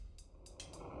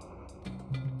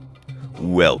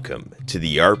Welcome to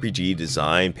the RPG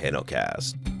Design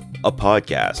Panelcast, a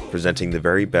podcast presenting the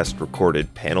very best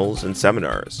recorded panels and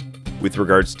seminars with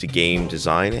regards to game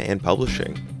design and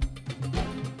publishing.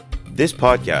 This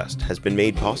podcast has been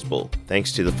made possible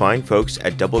thanks to the fine folks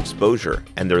at Double Exposure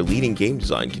and their leading game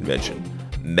design convention,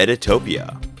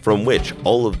 Metatopia, from which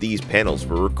all of these panels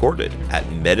were recorded at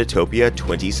Metatopia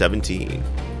 2017.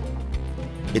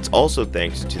 It's also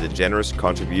thanks to the generous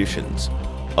contributions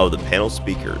of the panel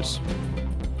speakers.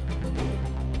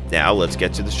 Now let's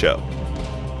get to the show.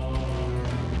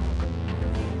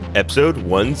 Episode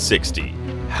 160,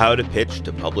 How to Pitch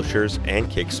to Publishers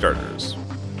and Kickstarters.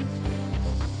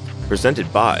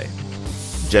 Presented by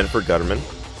Jennifer Gutterman,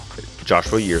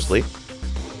 Joshua Yearsley,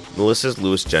 Melissa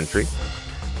Lewis Gentry,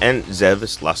 and Zev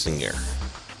Slasinger.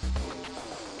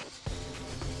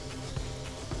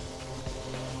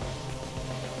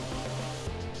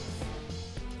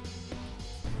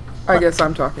 I guess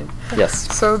I'm talking.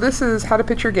 Yes. So this is How to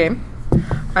Pitch Your Game,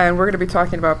 and we're going to be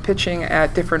talking about pitching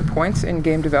at different points in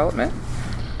game development,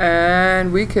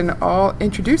 and we can all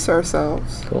introduce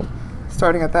ourselves. Cool.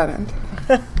 Starting at that end.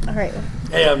 All right.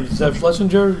 Hey, I'm Zev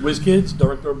Schlesinger, WizKids,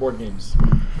 Director of Board Games.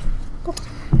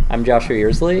 I'm Joshua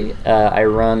Yearsley. I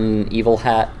run Evil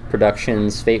Hat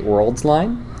Productions' Fate Worlds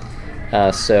line.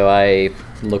 So I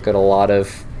look at a lot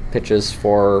of pitches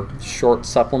for short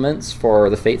supplements for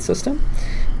the Fate system.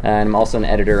 And I'm also an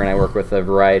editor, and I work with a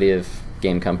variety of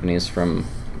game companies from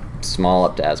small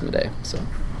up to Asmodee. So,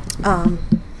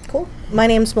 Cool. My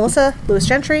name's Melissa Lewis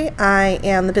Gentry. I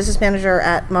am the business manager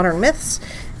at Modern Myths,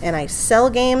 and I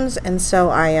sell games, and so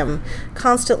I am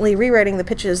constantly rewriting the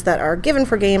pitches that are given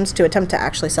for games to attempt to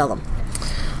actually sell them.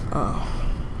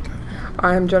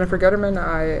 I'm Jennifer Gutterman.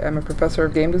 I am a professor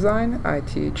of game design. I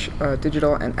teach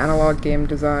digital and analog game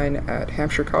design at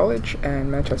Hampshire College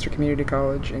and Manchester Community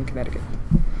College in Connecticut.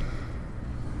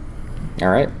 all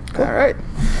right. Cool. All right.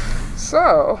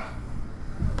 So,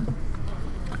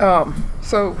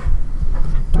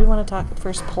 Do we want to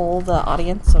first poll the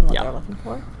audience on what Yeah. they're looking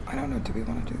for? I don't know. Do we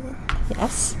want to do that?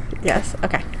 Yes. Yes.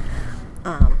 Okay.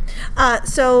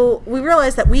 So we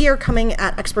realize that we are coming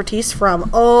at expertise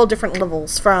from all different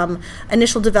levels, from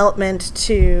initial development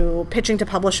to pitching to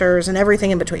publishers and everything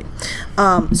in between.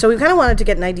 So we kind of wanted to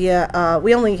get an idea.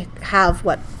 We only have,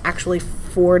 actually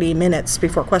 40 minutes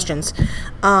before questions.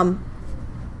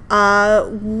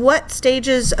 What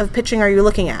stages of pitching are you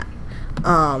looking at?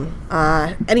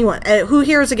 Anyone? Who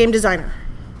here is a game designer?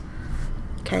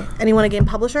 Okay. Anyone a game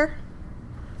publisher?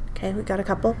 Okay, we got a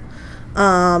couple.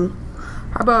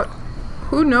 How about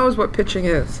who knows what pitching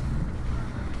is?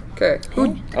 Okay.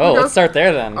 Who knows? Let's start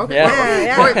there then. Okay.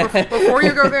 Yeah. Wait, before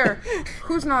you go there,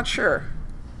 who's not sure?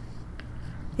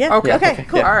 Yeah. Okay. Okay.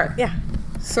 Cool. All right. Yeah.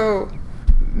 So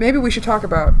maybe we should talk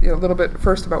about a little bit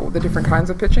first about the different kinds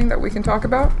of pitching that we can talk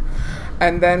about,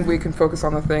 and then we can focus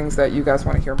on the things that you guys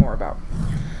want to hear more about.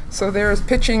 So there's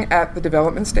pitching at the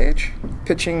development stage,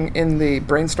 pitching in the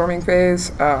brainstorming phase,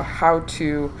 how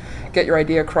to get your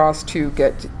idea across to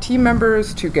get team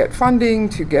members, to get funding,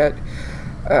 to get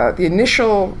the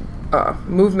initial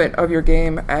movement of your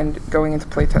game and going into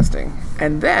playtesting.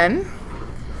 And then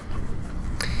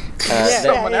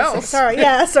someone else. Sorry.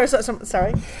 Yeah.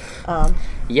 Sorry.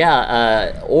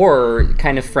 Or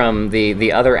kind of from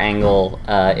the other angle,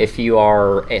 if you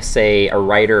are, say, a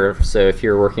writer, so if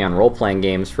you're working on role-playing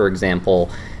games, for example,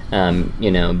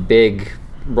 big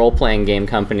role-playing game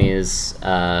companies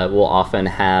will often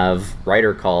have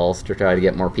writer calls to try to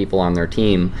get more people on their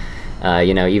team.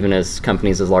 Even as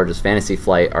companies as large as Fantasy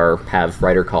Flight have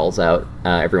writer calls out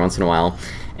every once in a while.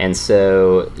 And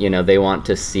so, they want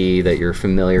to see that you're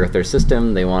familiar with their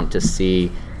system. They want to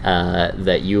see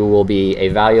that you will be a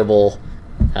valuable,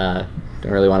 don't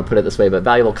really want to put it this way, but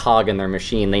valuable cog in their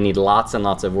machine. They need lots and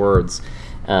lots of words.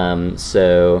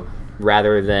 So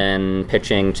rather than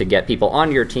pitching to get people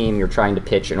on your team, you're trying to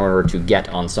pitch in order to get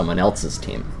on someone else's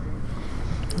team.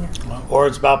 Yeah. Or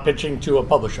it's about pitching to a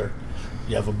publisher.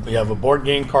 You have a board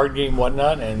game, card game,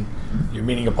 whatnot, and you're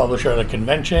meeting a publisher at a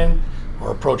convention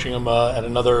or approaching them at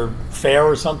another fair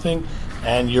or something,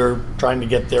 and you're trying to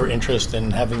get their interest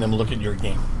in having them look at your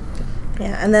game.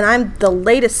 Yeah, and then I'm the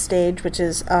latest stage, which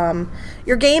is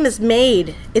your game is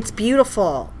made, it's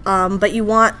beautiful, but you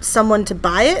want someone to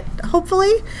buy it,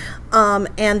 hopefully,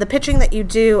 and the pitching that you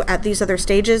do at these other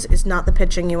stages is not the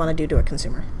pitching you want to do to a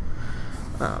consumer.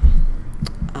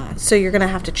 So you're going to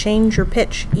have to change your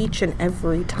pitch each and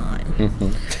every time.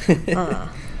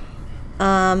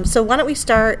 So why don't we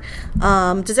start?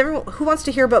 Does everyone who wants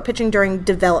to hear about pitching during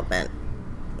development?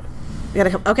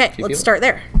 Okay, let's start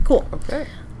there. Cool. Okay.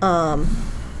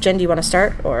 Jen, do you want to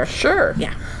start or? Sure.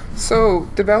 Yeah. So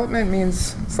development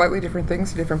means slightly different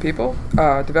things to different people.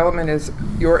 Development is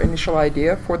your initial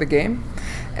idea for the game.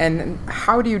 And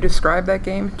how do you describe that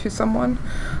game to someone?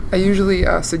 I usually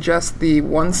suggest the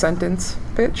one-sentence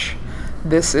pitch.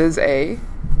 This is a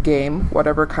game,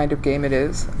 whatever kind of game it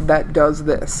is, that does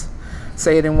this.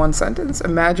 Say it in one sentence.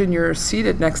 Imagine you're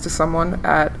seated next to someone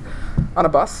on a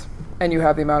bus, and you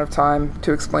have the amount of time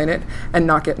to explain it and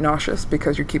not get nauseous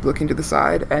because you keep looking to the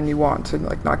side and you want to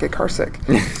not get car sick.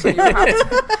 So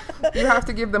you have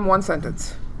to give them one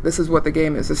sentence. This is what the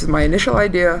game is. This is my initial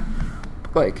idea,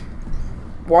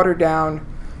 watered down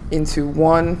into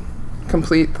one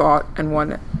complete thought and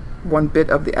one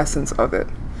bit of the essence of it.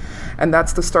 And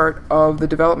that's the start of the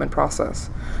development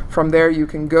process. From there, you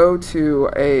can go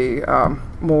to a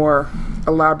more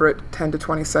elaborate 10 to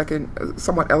 20 second,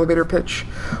 somewhat elevator pitch,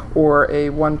 or a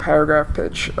one paragraph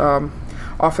pitch.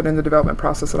 Often in the development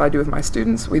process that I do with my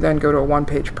students, we then go to a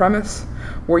one-page premise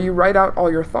where you write out all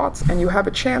your thoughts and you have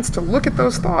a chance to look at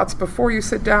those thoughts before you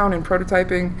sit down in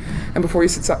prototyping and before you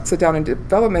sit down in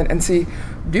development and see,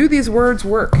 do these words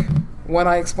work when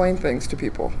I explain things to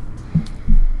people?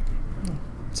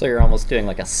 So you're almost doing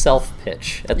like a self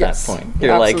pitch at Yes, that point.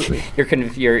 You're absolutely.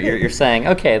 you're saying,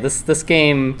 okay, this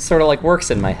game sort of like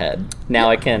works in my head. Now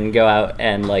I can go out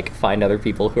and like find other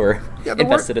people who are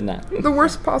invested in that. The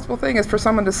worst possible thing is for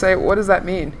someone to say, what does that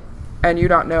mean? And you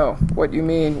don't know what you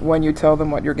mean when you tell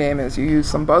them what your game is. You use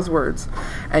some buzzwords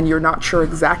and you're not sure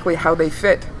exactly how they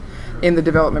fit in the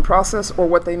development process or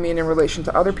what they mean in relation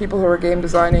to other people who are game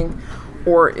designing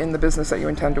or in the business that you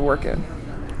intend to work in.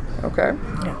 Okay?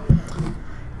 Yeah.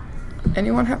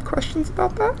 Anyone have questions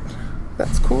about that?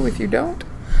 That's cool if you don't.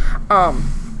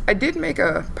 I did make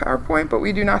a PowerPoint, but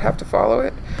we do not have to follow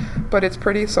it. But it's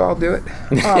pretty, so I'll do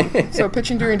it. So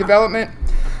pitching during development.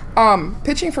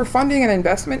 Pitching for funding and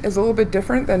investment is a little bit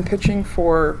different than pitching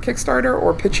for Kickstarter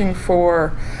or pitching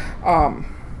for...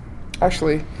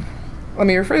 actually, let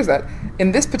me rephrase that.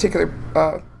 In this particular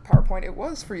PowerPoint, it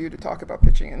was for you to talk about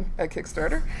pitching at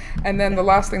Kickstarter. And then the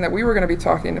last thing that we were going to be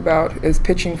talking about is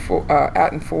pitching for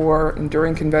at and for and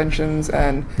during conventions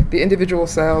and the individual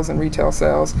sales and retail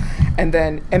sales. And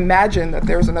then imagine that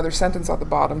there's another sentence at the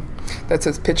bottom that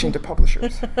says pitching to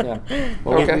publishers. Yeah.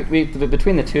 Well, Okay. we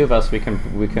between the two of us, we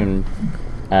can.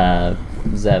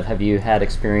 Zev, have you had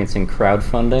experience in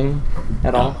crowdfunding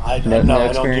at all? I no don't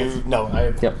experience? do. No, I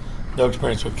have Yep. no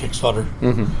experience with Kickstarter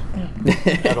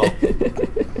at all.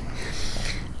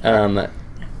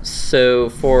 So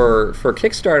for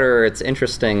Kickstarter, it's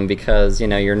interesting because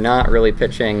you're not really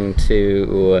pitching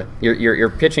to you're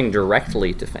pitching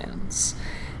directly to fans,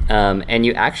 and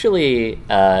you actually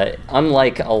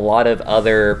unlike a lot of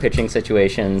other pitching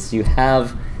situations, you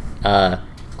have a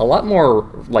lot more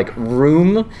like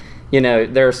room.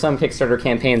 There are some Kickstarter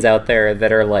campaigns out there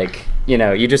that are like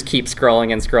you just keep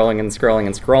scrolling and scrolling and scrolling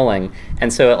and scrolling,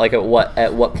 and so at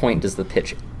what point does the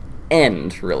pitch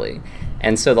end really?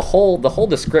 And so the whole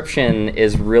description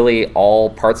is really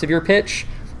all parts of your pitch,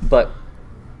 but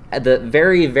at the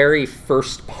very, very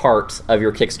first part of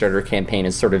your Kickstarter campaign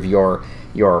is sort of your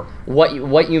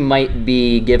what you might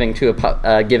be giving to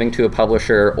a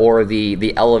publisher, or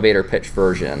the elevator pitch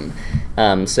version.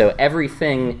 So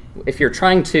everything, if you're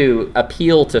trying to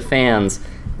appeal to fans,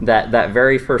 that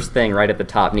very first thing right at the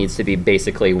top needs to be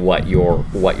basically what your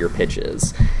pitch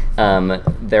is.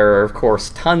 There are, of course,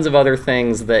 tons of other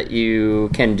things that you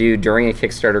can do during a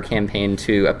Kickstarter campaign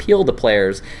to appeal to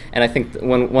players, and I think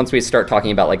once we start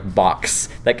talking about like box,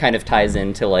 that kind of ties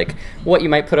into like what you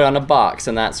might put on a box,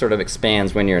 and that sort of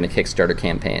expands when you're in a Kickstarter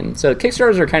campaign. So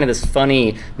Kickstarters are kind of this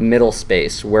funny middle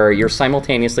space where you're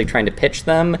simultaneously trying to pitch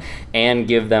them and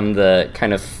give them the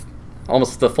kind of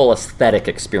almost the full aesthetic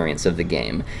experience of the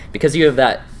game. Because you have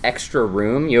that extra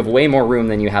room, you have way more room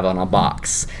than you have on a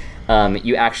box.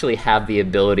 You actually have the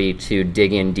ability to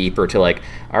dig in deeper to like,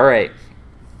 all right,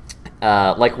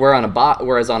 like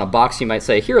whereas on a box you might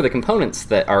say, here are the components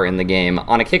that are in the game.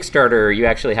 On a Kickstarter, you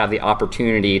actually have the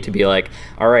opportunity to be like,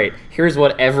 all right, here's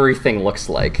what everything looks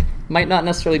like. Might not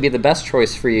necessarily be the best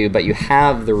choice for you, but you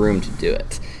have the room to do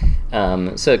it.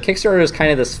 So Kickstarter is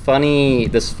kind of this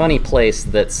funny place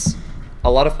that's, a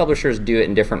lot of publishers do it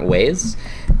in different ways.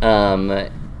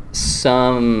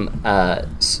 Some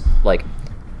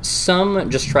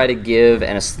just try to give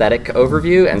an aesthetic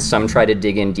overview, and some try to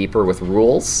dig in deeper with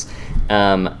rules.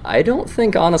 I don't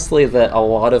think, honestly, that a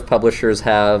lot of publishers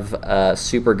have a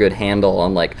super good handle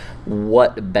on like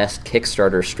what best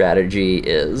Kickstarter strategy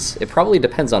is. It probably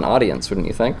depends on audience, wouldn't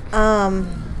you think?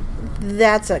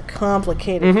 That's a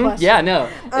complicated question. Yeah, no,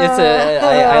 it's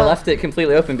I left it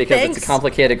completely open because Thanks, it's a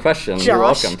complicated question. Josh. You're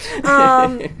welcome.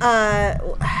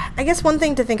 I guess one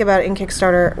thing to think about with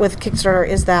Kickstarter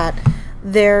is that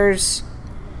there's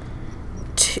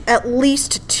at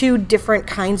least 2 different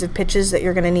kinds of pitches that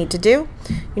you're going to need to do.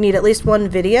 You need at least one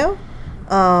video,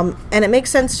 and it makes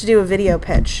sense to do a video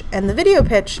pitch. And the video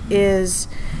pitch is,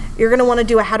 you're going to want to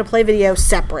do a how to play video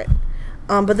separate.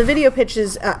 But the video pitch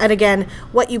is, and again,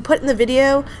 what you put in the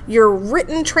video, your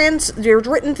written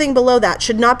thing below that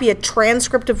should not be a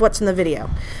transcript of what's in the video.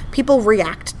 People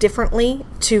react differently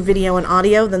to video and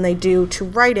audio than they do to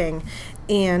writing.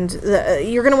 And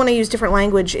you're going to want to use different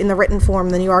language in the written form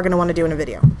than you are going to want to do in a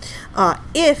video.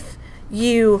 If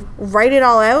you write it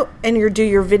all out and you do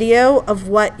your video of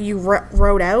what you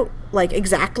wrote out, like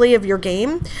exactly of your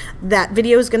game, that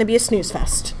video is going to be a snooze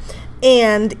fest.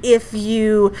 And if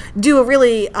you do a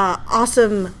really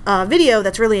awesome video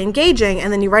that's really engaging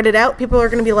and then you write it out, people are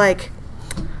going to be like,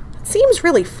 it seems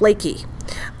really flaky.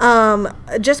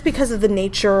 Just because of the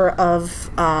nature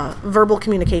of verbal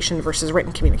communication versus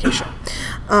written communication.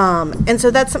 And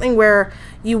so that's something where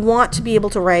you want to be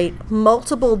able to write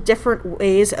multiple different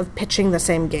ways of pitching the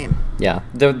same game. Yeah.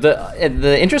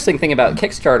 The interesting thing about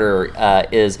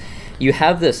Kickstarter is you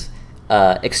have this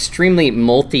extremely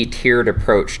multi-tiered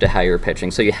approach to how you're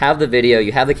pitching. So you have the video,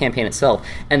 you have the campaign itself,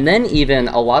 and then even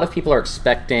a lot of people are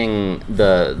expecting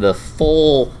the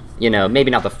full, maybe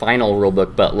not the final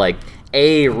rulebook, but like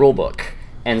a rulebook.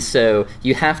 And so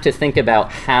you have to think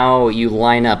about how you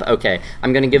line up, okay,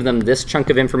 I'm going to give them this chunk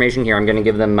of information here, I'm going to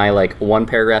give them my like 1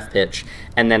 paragraph pitch,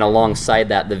 and then alongside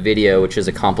that the video, which is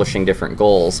accomplishing different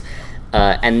goals.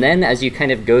 And then as you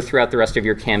kind of go throughout the rest of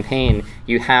your campaign,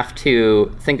 you have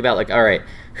to think about like, all right,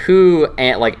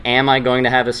 am I going to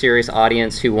have a serious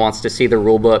audience who wants to see the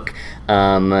rulebook?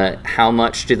 How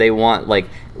much do they want? Like,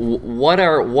 what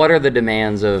are the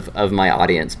demands of my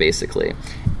audience, basically?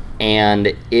 And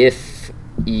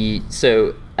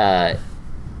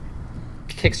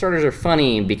Kickstarters are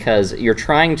funny because you're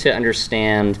trying to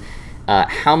understand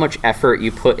how much effort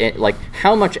you put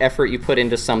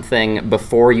into something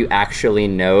before you actually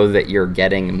know that you're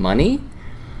getting money.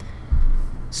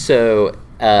 So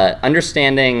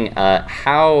understanding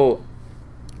how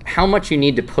much you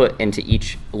need to put into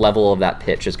each level of that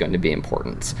pitch is going to be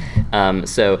important.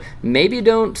 So maybe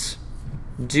don't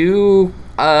do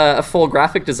a full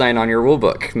graphic design on your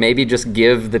rulebook. Maybe just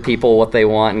give the people what they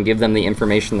want and give them the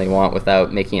information they want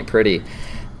without making it pretty.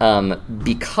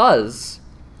 Because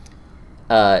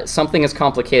something as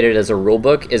complicated as a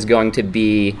rulebook is going to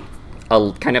be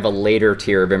a kind of a later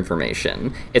tier of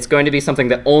information. It's going to be something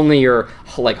that only your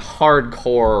more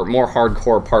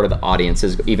hardcore part of the audience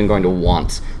is even going to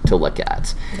want to look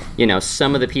at.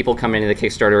 Some of the people coming into the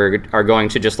Kickstarter are going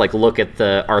to just like look at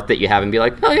the art that you have and be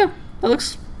like, oh yeah, that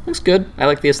looks good. I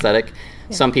like the aesthetic.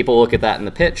 Yeah. Some people look at that in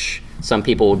the pitch. Some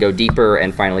people will go deeper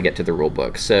and finally get to the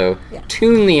rulebook. So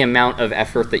tune the amount of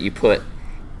effort that you put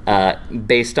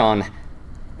based on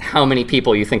how many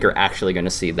people you think are actually going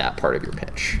to see that part of your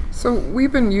pitch. So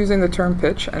we've been using the term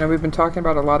pitch, and we've been talking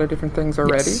about a lot of different things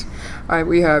already. Yes.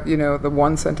 We have, the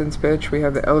 1-sentence pitch, we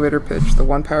have the elevator pitch, the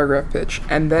 1-paragraph pitch,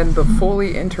 and then the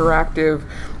fully interactive,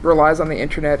 relies on the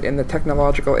internet in the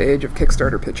technological age of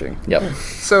Kickstarter pitching. Yep.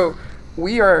 So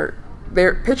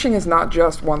pitching is not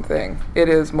just one thing. It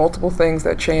is multiple things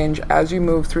that change as you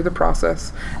move through the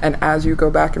process and as you go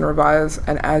back and revise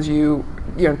and as you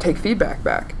take feedback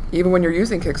back. Even when you're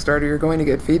using Kickstarter, you're going to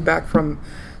get feedback from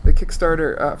the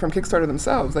Kickstarter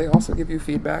themselves. They also give you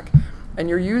feedback, and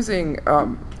you're using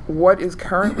what is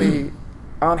currently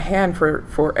on hand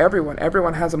for everyone.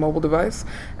 Everyone has a mobile device.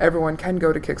 Everyone can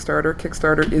go to Kickstarter.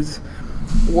 Kickstarter is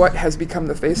what has become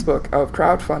the Facebook of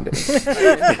crowdfunding.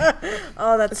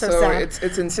 Oh, that's so sad.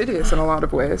 It's insidious in a lot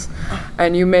of ways,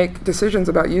 and you make decisions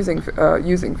about using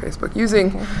Facebook,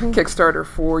 using Kickstarter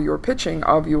for your pitching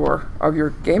of your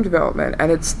game development,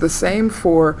 and it's the same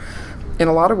in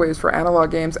a lot of ways for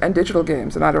analog games and digital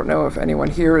games. And I don't know if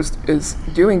anyone here is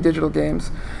doing digital games,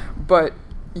 but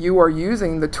you are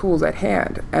using the tools at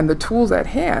hand, and the tools at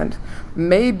hand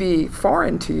may be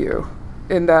foreign to you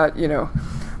in that,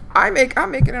 I'm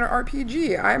making an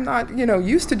RPG. I'm not,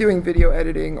 used to doing video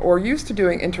editing or used to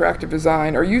doing interactive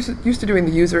design or used to doing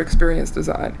the user experience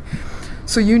design.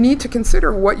 So you need to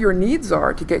consider what your needs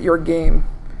are to get your game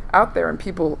out there and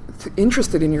people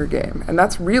interested in your game. And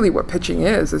that's really what pitching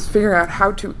is figuring out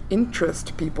how to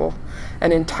interest people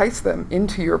and entice them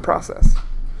into your process.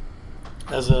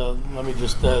 Let me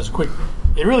just as quick,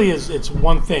 it really is, it's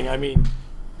one thing. I mean,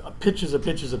 a pitch is a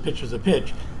pitch is a pitch is a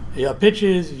pitch. A pitch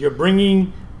is you're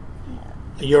bringing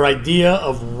your idea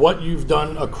of what you've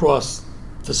done across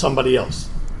to somebody else.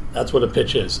 That's what a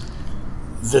pitch is.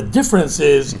 The difference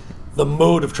is the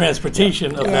mode of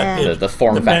transportation of that pitch. The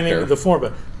form depending factor. the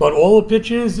form. But all the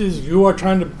pitch is you are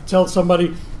trying to tell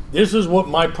somebody, this is what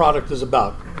my product is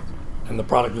about. And the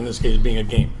product in this case being a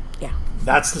game. Yeah.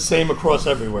 That's the same across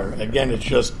everywhere. Again, it's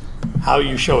just how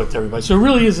you show it to everybody. So it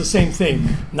really is the same thing,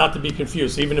 not to be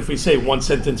confused. Even if we say one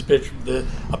sentence pitch,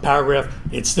 a paragraph,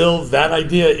 it's still, that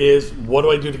idea is, what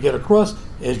do I do to get across?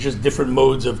 It's just different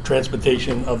modes of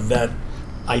transportation of that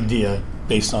idea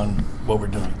based on what we're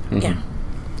doing. Yeah.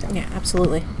 Yeah,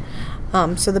 absolutely.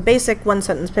 So the basic one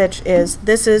sentence pitch is,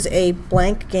 this is a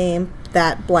blank game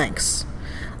that blanks.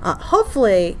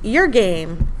 Hopefully your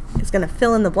game is going to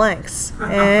fill in the blanks.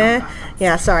 Yeah,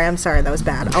 I'm sorry, that was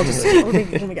bad. I'll just, let me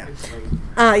go.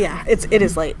 Yeah, it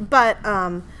is late. But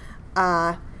how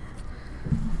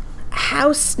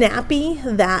snappy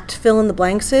that fill in the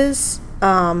blanks is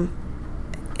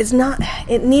not,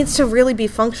 it needs to really be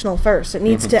functional first. It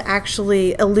needs to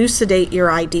actually elucidate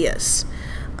your ideas.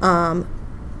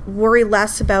 Worry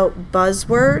less about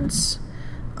buzzwords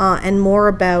and more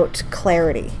about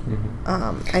clarity.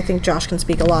 I think Josh can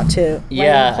speak a lot to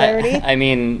clarity. I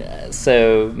mean,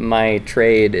 so my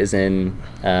trade is in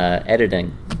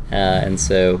editing, and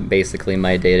so basically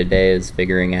my day-to-day is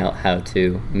figuring out how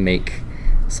to make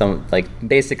some, like,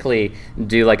 basically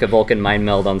do like a Vulcan mind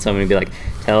meld on someone and be like,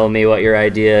 tell me what your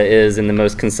idea is in the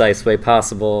most concise way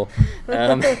possible.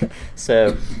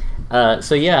 So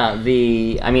yeah,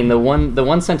 the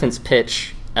one sentence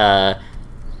pitch.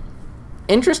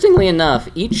 Interestingly enough,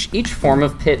 each form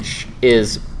of pitch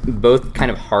is both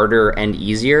kind of harder and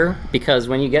easier, because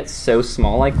when you get so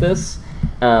small like this,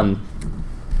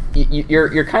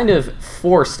 you're kind of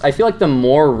forced. I feel like the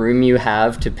more room you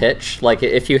have to pitch, like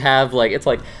if you have like, it's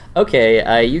like,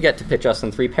 okay, you get to pitch us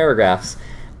in 3 paragraphs.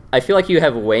 I feel like you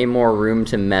have way more room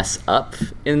to mess up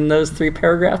in those 3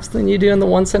 paragraphs than you do in the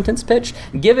one sentence pitch.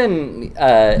 Given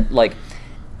like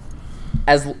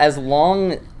as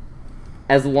long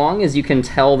as you can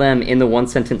tell them in the one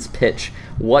sentence pitch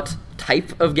what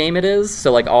type of game it is.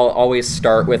 So like I'll always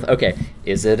start with, okay,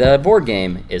 is it a board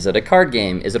game? Is it a card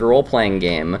game? Is it a role-playing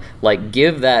game? Like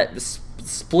give that,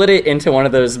 split it into one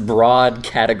of those broad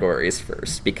categories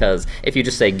first, because if you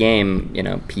just say game,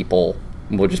 people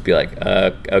will just be like,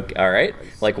 okay, all right,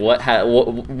 like what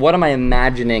am I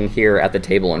imagining here at the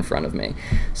table in front of me?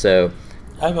 So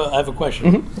I have a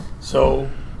question. So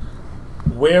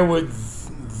where would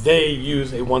they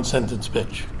use a one sentence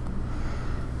pitch?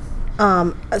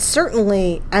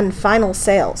 Certainly on final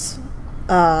sales.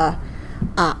 I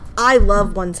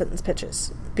love one sentence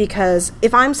pitches, because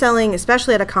if I'm selling,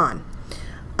 especially at a con,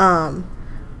 and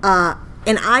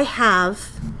I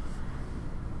have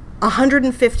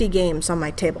 150 games on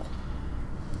my table,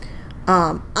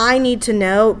 I need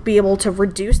to be able to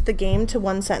reduce the game to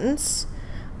one sentence,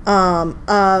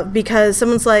 because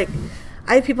someone's like,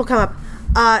 I have people come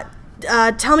up,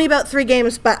 tell me about 3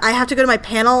 games, but I have to go to my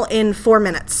panel in 4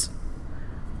 minutes.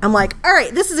 I'm like, all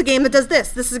right, this is a game that does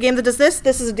this. This is a game that does this.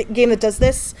 This is a game that does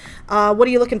this. What are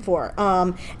you looking for?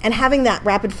 And having that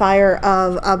rapid fire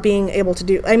of being able to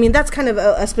do, I mean, that's kind of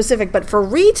a specific, but for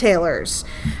retailers,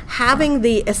 having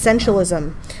the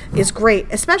essentialism is great,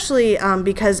 especially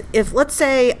because if, let's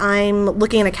say, I'm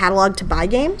looking at a catalog to buy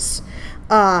games,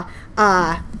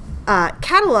 catalogs,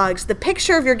 the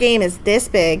picture of your game is this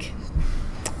big.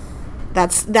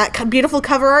 That's that beautiful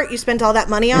cover art you spent all that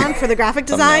money on for the graphic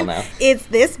design. It's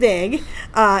this big.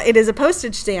 It is a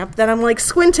postage stamp that I'm like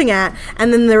squinting at,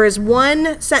 and then there is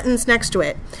one sentence next to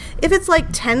it. If it's like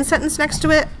 10 sentences next to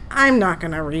it, I'm not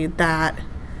going to read that.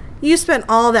 You spent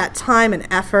all that time and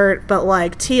effort, but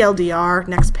like TLDR,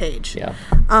 next page. Yeah.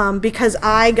 Because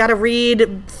I got to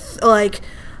read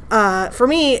for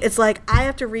me, it's like I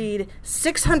have to read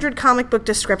 600 comic book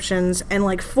descriptions and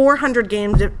like 400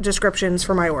 game descriptions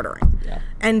for my ordering. Yeah.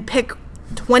 And pick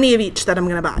 20 of each that I'm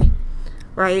going to buy,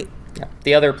 right? Yeah.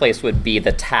 The other place would be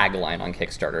the tagline on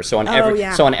Kickstarter. So on every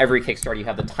Kickstarter, you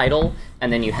have the title,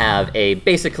 and then you have a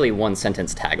basically one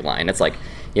sentence tagline. It's like,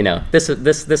 this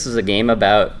is a game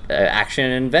about action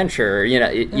and adventure.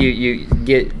 You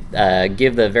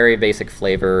give the very basic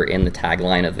flavor in the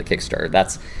tagline of the Kickstarter.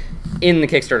 That's in the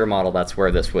Kickstarter model. That's where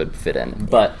this would fit in.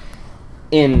 But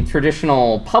in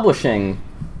traditional publishing,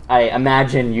 I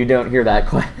imagine you don't hear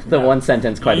that one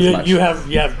sentence quite as much. You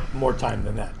have more time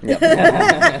than that. Yep.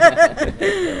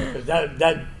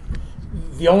 that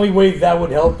the only way that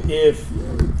would help if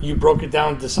you broke it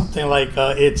down to something like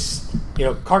it's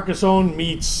Carcassonne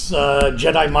meets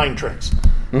Jedi mind tricks,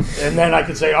 and then I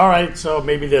could say, all right, so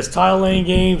maybe there's tile laying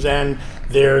games and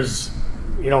there's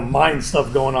mind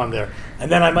stuff going on there,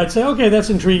 and then I might say, okay, that's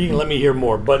intriguing. Let me hear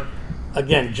more. But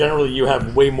again, generally you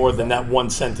have way more than that one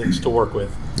sentence to work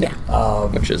with. Yeah.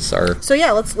 Which is our So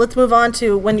yeah, let's move on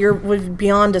to when you're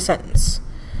beyond a sentence.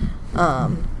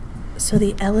 So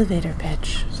the elevator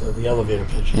pitch. So the elevator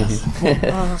pitch,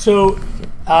 yes. So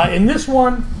in this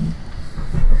one,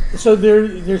 so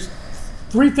there's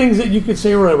three things that you could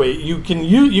say right away. You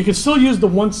can still use the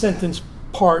one sentence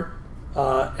part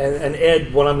and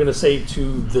add what I'm going to say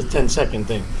to the 10-second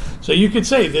thing. So you could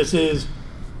say this is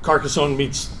Carcassonne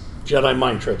meets Jedi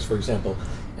mind tricks, for example,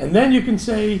 and then you can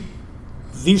say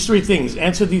these three things.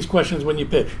 Answer these questions when you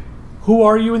pitch. Who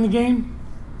are you in the game?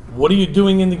 What are you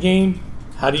doing in the game?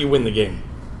 How do you win the game?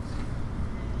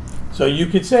 So you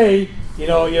could say,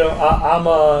 I'm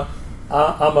a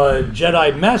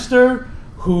Jedi master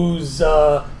who's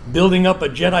building up a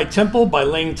Jedi temple by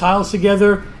laying tiles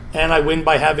together, and I win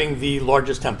by having the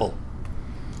largest temple.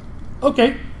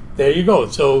 Okay, there you go.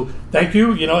 So thank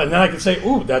you, and then I can say,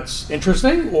 ooh, that's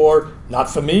interesting, or not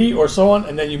for me, or so on,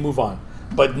 and then you move on.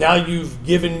 But now you've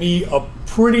given me a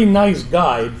pretty nice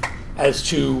guide as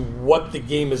to what the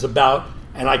game is about,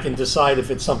 and I can decide if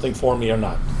it's something for me or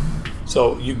not.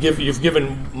 So you've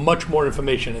given much more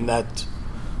information in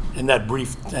that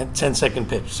brief 10-second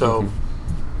pitch. So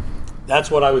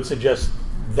that's what I would suggest.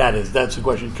 That's the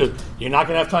question, because you're not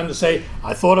going to have time to say,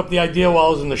 I thought up the idea while I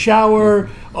was in the shower,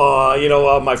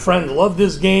 my friend loved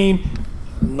this game.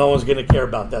 No one's going to care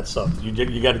about that stuff.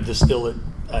 You got to distill it,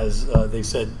 as they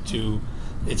said, to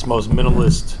its most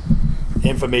minimalist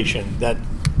information that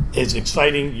is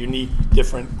exciting, unique,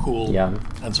 different, cool,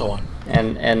 and so on.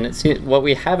 And see, what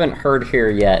we haven't heard here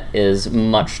yet is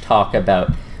much talk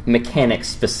about mechanics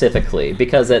specifically,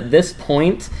 because at this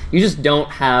point you just don't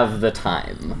have the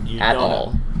time at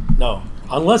all. No,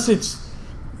 unless it's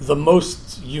the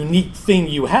most unique thing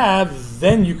you have,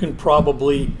 then you can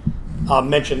probably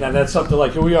mention that. That's something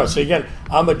like, here we are. So again,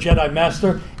 I'm a Jedi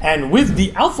Master, and with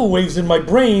the alpha waves in my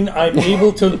brain, I'm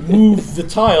able to move the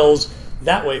tiles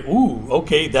that way. Ooh,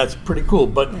 okay, that's pretty cool.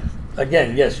 But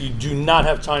again, yes, you do not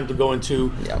have time to go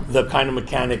into the kind of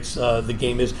mechanics the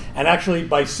game is. And actually,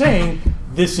 by saying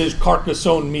this is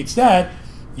Carcassonne meets that,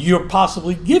 you're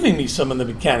possibly giving me some of the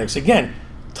mechanics. Again,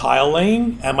 tile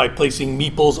laying. Am I placing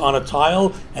meeples on a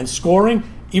tile and scoring?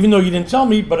 Even though you didn't tell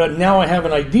me, but now I have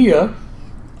an idea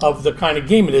of the kind of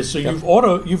game it is. So you've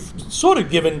sort of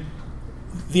given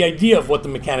the idea of what the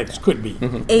mechanics could be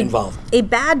involved. A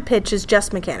bad pitch is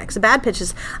just mechanics. A bad pitch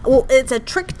is, it's a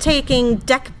trick-taking,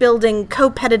 deck-building,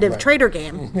 competitive trader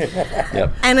game.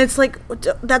 And it's like,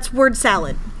 that's word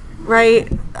salad, right?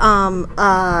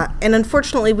 And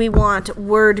unfortunately, we want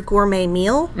word gourmet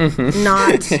meal,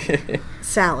 not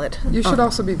salad. You should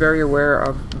also be very aware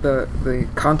of the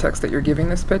context that you're giving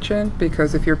this pitch in,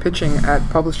 because if you're pitching at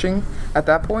publishing at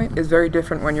that point is very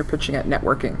different when you're pitching at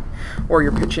networking, or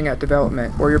you're pitching at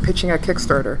development, or you're pitching at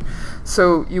Kickstarter.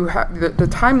 So you have the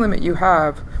time limit you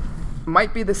have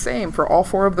might be the same for all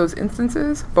four of those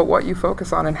instances, but what you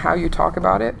focus on and how you talk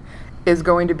about it is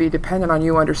going to be dependent on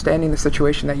you understanding the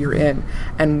situation that you're in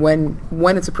and when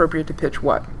it's appropriate to pitch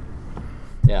what.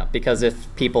 Yeah, because if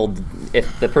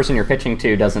the person you're pitching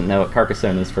to doesn't know what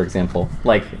Carcassonne is, for example,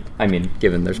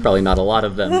 given there's probably not a lot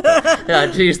of them,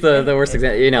 but, to use the worst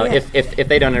example, if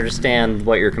they don't understand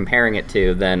what you're comparing it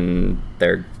to, then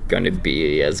they're going to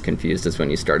be as confused as when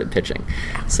you started pitching.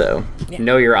 So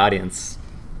know your audience.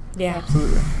 Yeah,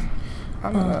 absolutely.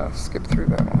 I'm gonna skip through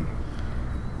that one.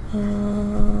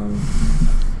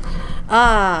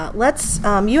 Let's.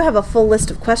 You have a full list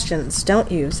of questions,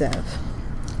 don't you, Zev?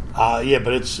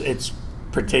 But it's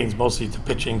pertains mostly to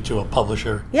pitching to a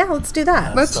publisher. Yeah, let's do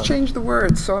that. Let's change the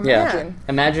words. So imagine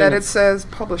that it says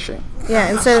publishing.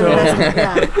 Yeah, instead of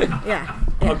investment. Yeah.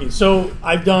 Okay, so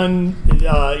I've done,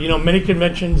 many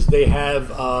conventions. They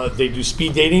have they do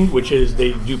speed dating, which is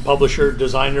they do publisher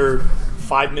designer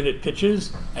 5-minute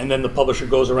pitches, and then the publisher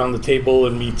goes around the table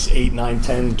and meets 8, 9,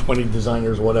 10, 20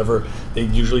 designers, whatever. They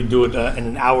usually do it on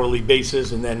an hourly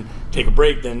basis and then take a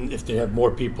break. Then if they have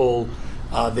more people,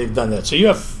 they've done that. So you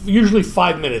have usually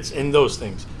 5 minutes in those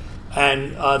things.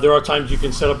 And there are times you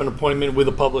can set up an appointment with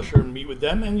a publisher and meet with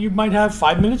them, and you might have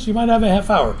 5 minutes, you might have a half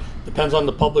hour. Depends on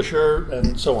the publisher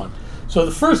and so on. So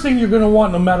the first thing you're going to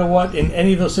want, no matter what, in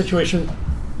any of those situations,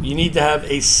 you need to have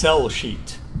a sell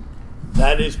sheet.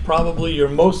 That is probably your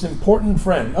most important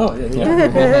friend. Oh, yeah.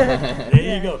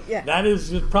 There you go. Yeah. That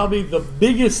is probably the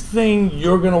biggest thing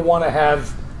you're going to want to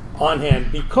have on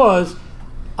hand, because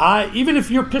even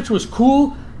if your pitch was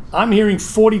cool, I'm hearing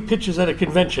 40 pitches at a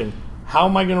convention. How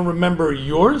am I going to remember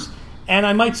yours? And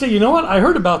I might say, you know what, I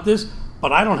heard about this,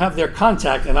 but I don't have their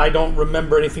contact and I don't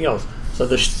remember anything else. So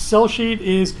the sell sheet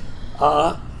is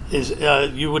is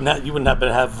you wouldn't happen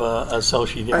to have a sell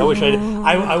sheet here. I wish I did.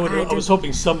 I was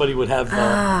hoping somebody would have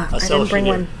a sell sheet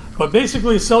here. But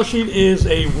basically, a sell sheet is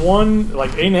a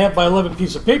 8.5 by 11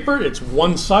 piece of paper. It's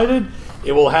one-sided.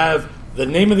 It will have the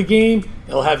name of the game.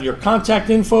 It'll have your contact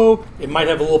info. It might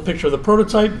have a little picture of the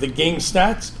prototype, the game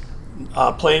stats,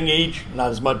 playing age,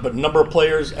 not as much, but number of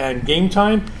players and game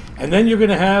time. And then you're going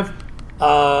to have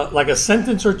like a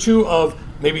sentence or two of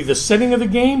maybe the setting of the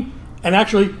game, and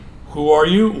actually, who are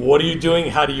you? What are you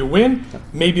doing? How do you win?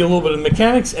 Maybe a little bit of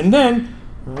mechanics, and then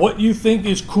what you think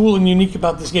is cool and unique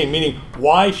about this game, meaning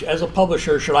why, as a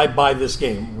publisher, should I buy this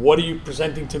game? What are you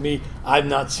presenting to me I've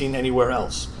not seen anywhere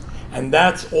else? And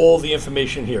that's all the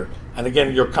information here. And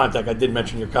again, your contact, I did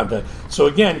mention your contact. So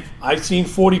again, I've seen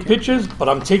 40 pitches, but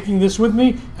I'm taking this with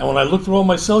me, and when I look through all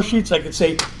my sell sheets, I can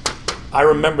say, I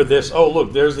remember this. Oh,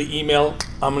 look, there's the email.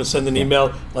 I'm going to send an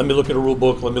email. Let me look at a rule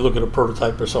book. Let me look at a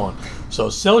prototype, or so on. So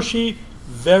sell sheet,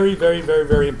 very, very, very,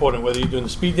 very important, whether you're doing the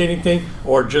speed dating thing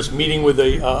or just meeting with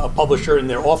a publisher in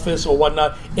their office or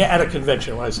whatnot, at a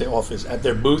convention. When I say office, at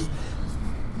their booth,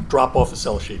 drop off a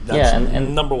sell sheet. That's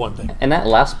and number one thing. And that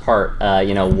last part,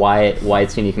 why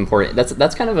it's unique and important,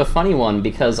 that's kind of a funny one,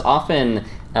 because often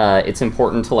it's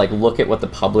important to look at what the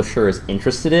publisher is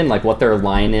interested in, like what their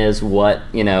line is, what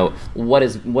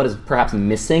is perhaps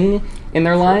missing in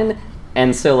their line.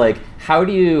 And so how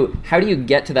do you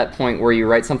get to that point where you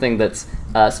write something that's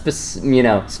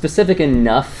specific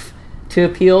enough to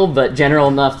appeal, but general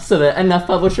enough so that enough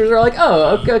publishers are like,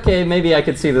 oh, okay, maybe I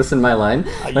could see this in my line.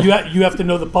 You have to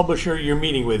know the publisher you're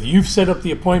meeting with. You've set up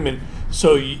the appointment,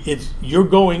 so you're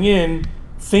going in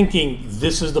thinking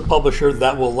this is the publisher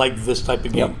that will like this type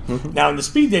of game. Yep. Mm-hmm. Now, in the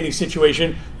speed dating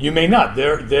situation, you may not.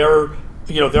 There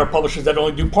are publishers that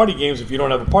only do party games. If you don't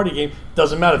have a party game,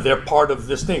 doesn't matter. They're part of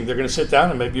this thing. They're going to sit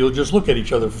down and maybe you'll just look at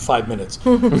each other for 5 minutes.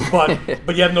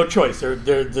 But you have no choice.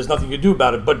 There's nothing you can do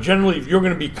about it. But generally, if you're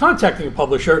going to be contacting a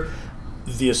publisher,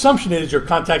 the assumption is you're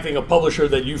contacting a publisher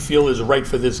that you feel is right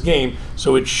for this game.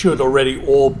 So it should already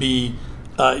all be,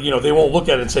 they won't look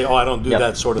at it and say, oh, I don't do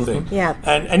that sort of thing. Yeah.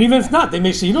 And even if not, they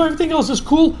may say, everything else is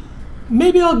cool.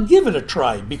 Maybe I'll give it a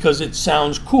try because it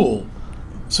sounds cool.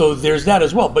 So there's that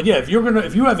as well. But yeah, if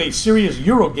you have a serious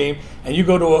Euro game and you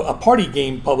go to a party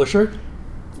game publisher,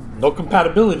 no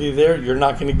compatibility there, you're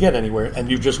not going to get anywhere,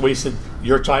 and you've just wasted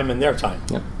your time and their time.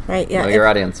 Yep. Right. Yeah. Know your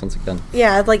audience once again.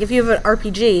 Yeah, like if you have an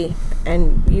RPG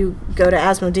and you go to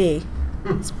Asmodee,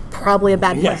 it's probably a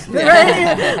bad plan. Yes.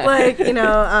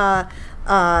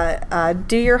 Right?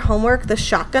 Do your homework. The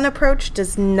shotgun approach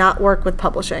does not work with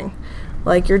publishing.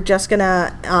 You're just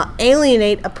gonna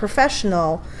alienate a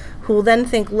professional who will then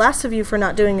think less of you for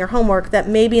not doing your homework that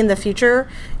maybe in the future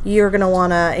you're going to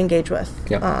want to engage with.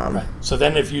 Yep. Right. So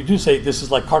then if you do say this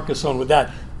is like Carcassonne with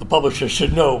that, the publisher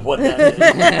should know what that is.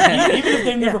 Even if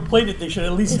they've never played it, they should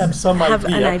at least have some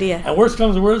idea. An idea. And worst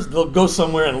comes to worst, they'll go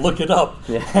somewhere and look it up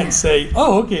and say,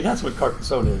 oh, okay, that's what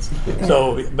Carcassonne is. Yeah.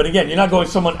 So, but again, you're not going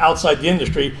someone outside the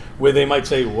industry where they might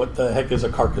say, what the heck is a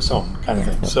Carcassonne kind of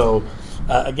thing. So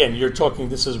again, you're talking,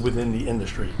 this is within the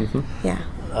industry. Mm-hmm. Yeah.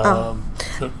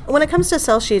 When it comes to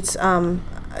sell sheets,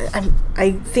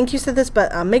 I think you said this,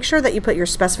 but make sure that you put your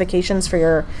specifications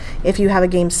for if you have a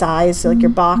game size, like your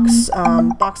box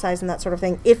size and that sort of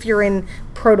thing, if you're in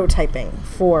prototyping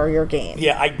for your game.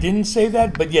 Yeah, I didn't say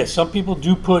that, but yes, some people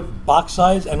do put box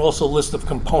size and also list of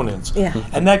components. Yeah.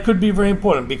 And that could be very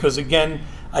important because, again,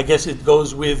 I guess it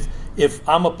goes with if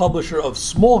I'm a publisher of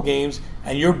small games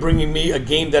and you're bringing me a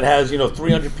game that has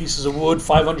 300 pieces of wood,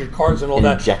 500 cards, and all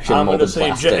Injection that, I'm going to molded say,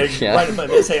 plastic, yeah. right, but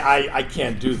they say I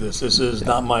can't do this. This is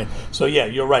not mine. So yeah,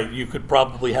 you're right. You could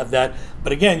probably have that,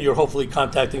 but again, you're hopefully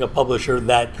contacting a publisher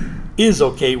that is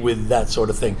okay with that sort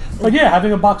of thing. But yeah,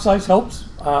 having a box size helps.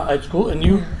 It's cool, and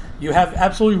you have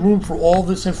absolutely room for all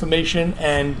this information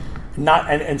and.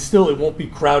 And still it won't be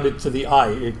crowded to the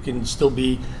eye. It can still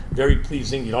be very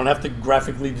pleasing. You don't have to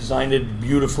graphically design it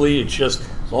beautifully. It's just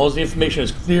as long as the information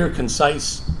is clear,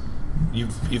 concise,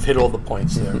 you've hit all the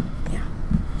points there. Yeah.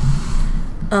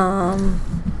 I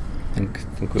think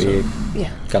we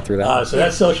got through that. So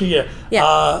that's sell sheet.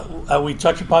 Yeah. We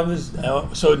touch upon this.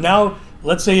 So now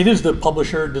let's say it is the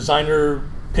publisher designer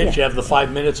pitch. You have the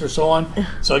 5 minutes or so on.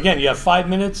 So again, you have 5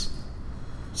 minutes.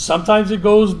 Sometimes it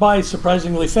goes by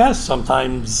surprisingly fast,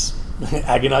 sometimes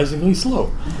agonizingly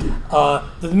slow.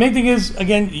 The main thing is,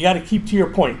 again, you got to keep to your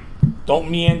point.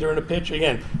 Don't meander in a pitch.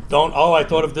 Again, I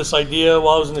thought of this idea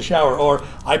while I was in the shower, or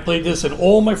I played this and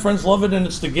all my friends love it and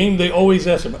it's the game they always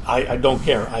ask about. I don't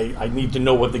care. I need to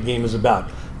know what the game is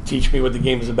about. Teach me what the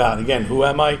game is about. Again, who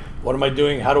am I? What am I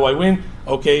doing? How do I win?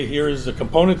 Okay, here's the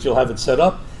components. You'll have it set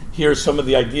up. Here's some of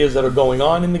the ideas that are going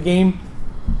on in the game.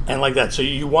 and like that. So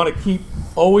you want to keep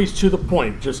always to the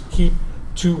point. Just keep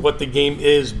to what the game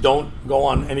is. Don't go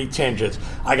on any tangents.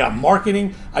 I got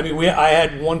marketing. I mean, I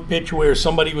had one pitch where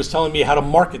somebody was telling me how to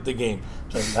market the game.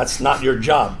 So that's not your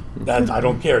job. That I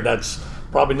don't care. That's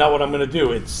probably not what I'm going to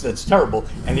do. It's terrible.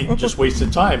 And he just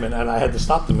wasted time. And I had to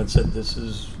stop them and said, this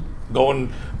is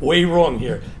going way wrong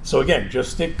here. So again,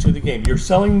 just stick to the game. You're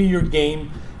selling me your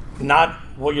game, not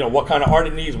what kind of art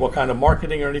it needs, what kind of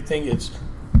marketing or anything. It's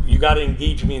you got to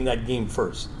engage me in that game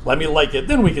first. Let me like it,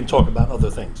 then we can talk about other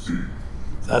things.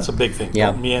 That's a big thing.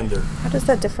 Yeah. Don't meander. How does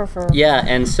that differ for? Yeah,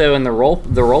 and so in the role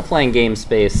playing game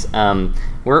space,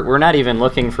 we're not even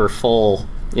looking for full,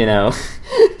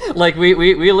 like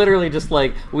we literally just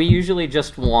we usually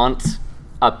just want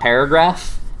a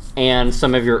paragraph and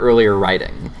some of your earlier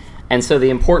writing. And so the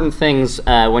important things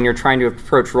when you're trying to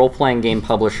approach role playing game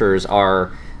publishers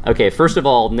are, okay, first of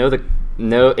all, know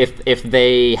if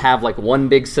they have one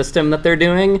big system that they're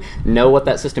doing, know what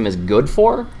that system is good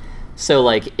for. So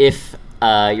if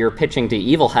you're pitching to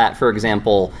Evil Hat, for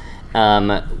example,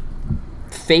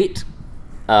 Fate,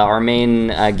 our main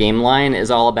game line,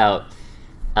 is all about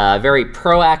very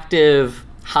proactive,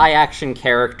 high action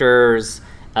characters.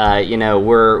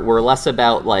 We're less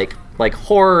about like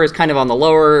horror is kind of on the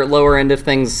lower end of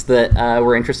things that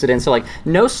we're interested in. So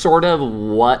know sort of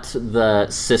what the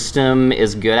system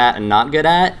is good at and not good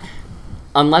at,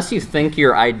 unless you think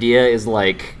your idea is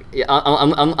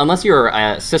unless you're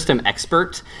a system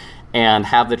expert and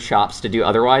have the chops to do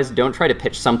otherwise, don't try to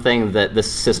pitch something that the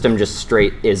system just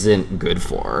straight isn't good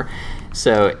for.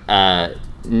 So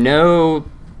know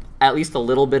at least a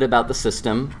little bit about the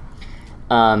system.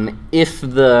 If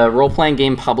the role-playing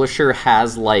game publisher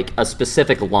has a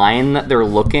specific line that they're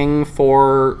looking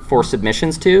for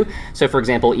submissions to, so for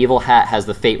example, Evil Hat has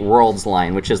the Fate Worlds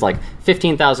line, which is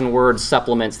 15,000 word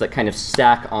supplements that kind of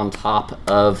stack on top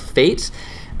of Fate.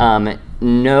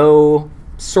 Know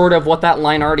sort of what that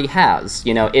line already has.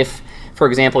 If, for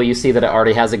example, you see that it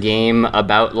already has a game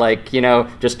about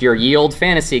just your ye old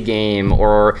fantasy game,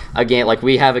 or a game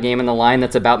we have a game in the line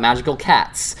that's about magical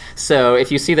cats. So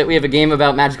if you see that we have a game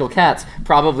about magical cats,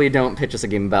 probably don't pitch us a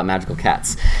game about magical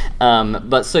cats.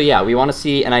 But so yeah, we want to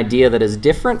see an idea that is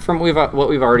different from what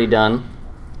we've already done,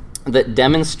 that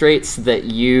demonstrates that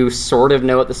you sort of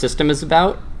know what the system is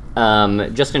about,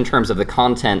 just in terms of the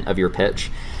content of your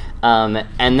pitch.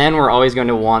 And then we're always going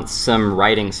to want some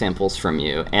writing samples from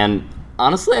you. And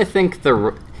honestly, I think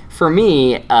for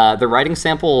me, the writing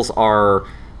samples are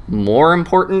more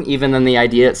important even than the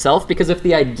idea itself, because if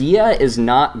the idea is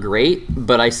not great,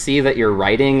 but I see that your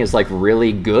writing is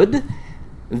really good,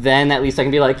 then at least I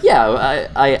can be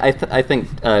I think.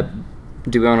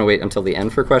 Do we want to wait until the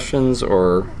end for questions,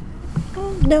 or?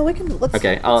 No, we can. Let's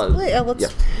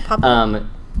pop it.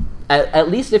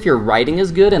 At least if your writing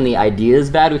is good and the idea is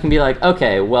bad, we can be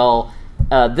okay, well,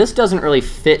 this doesn't really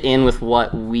fit in with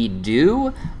what we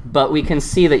do, but we can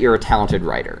see that you're a talented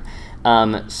writer.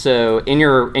 So in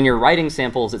your writing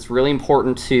samples, it's really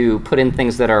important to put in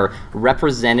things that are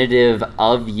representative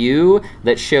of you,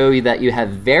 that show you that you have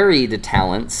varied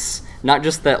talents, not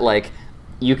just that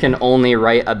you can only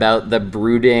write about the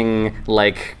brooding,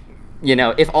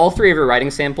 if all three of your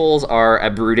writing samples are a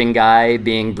brooding guy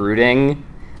being brooding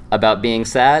about being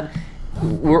sad,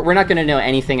 we're not going to know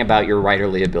anything about your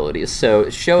writerly abilities. So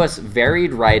show us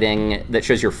varied writing that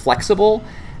shows you're flexible,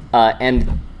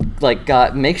 and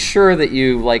make sure that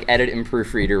you edit and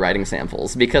proofread your writing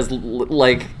samples, because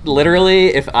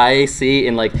literally if I see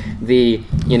in the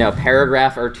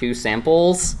paragraph or two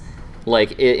samples,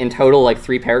 in total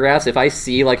 3 paragraphs, if I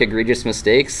see egregious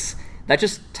mistakes, that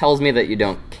just tells me that you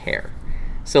don't care.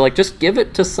 So just give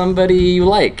it to somebody you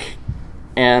like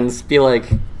and be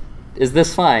is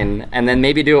this fine? And then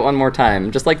maybe do it one more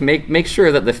time. Just make sure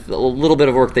that the little bit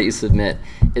of work that you submit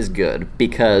is good,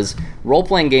 because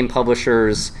role-playing game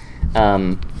publishers,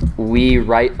 we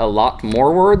write a lot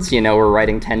more words. We're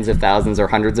writing tens of thousands or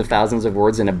hundreds of thousands of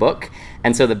words in a book.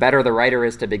 And so the better the writer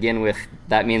is to begin with,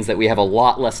 that means that we have a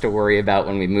lot less to worry about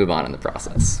when we move on in the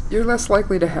process. You're less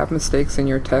likely to have mistakes in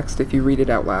your text if you read it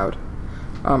out loud.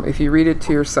 If you read it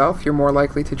to yourself, you're more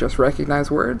likely to just recognize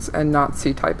words and not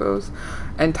see typos.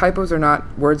 And typos are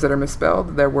not words that are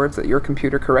misspelled. They're words that your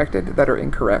computer corrected that are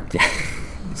incorrect.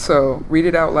 So read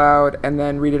it out loud and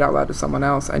then read it out loud to someone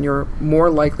else, and you're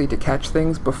more likely to catch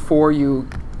things before you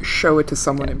show it to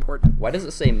someone important. Why does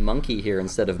it say monkey here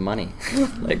instead of money?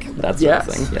 That sort of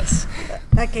thing. Yes.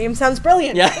 That game sounds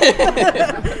brilliant. Yeah.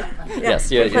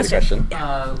 Yes, you had a question.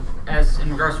 As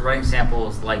in regards to writing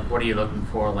samples, what are you looking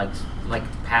for?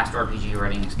 Past RPG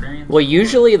writing experience? Well,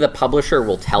 usually the publisher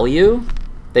will tell you.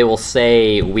 they will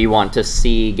say we want to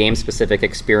see game-specific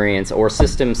experience or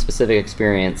system-specific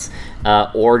experience,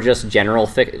 or just general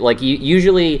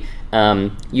usually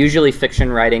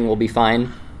fiction writing will be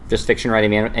fine. Just fiction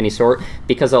writing of any sort,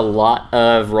 because a lot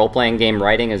of role-playing game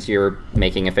writing is you're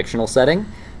making a fictional setting.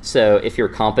 So if you're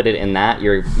competent in that,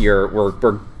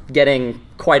 we're getting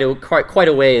quite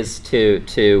a ways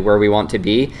to where we want to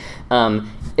be.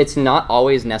 It's not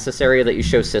always necessary that you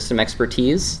show system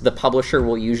expertise. The publisher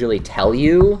will usually tell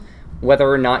you whether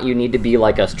or not you need to be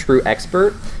like a true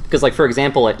expert. Because, like, for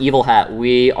example, at Evil Hat,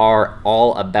 we are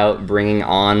all about bringing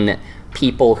on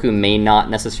people who may not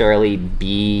necessarily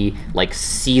be like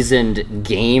seasoned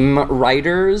game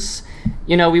writers.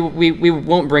 You know, we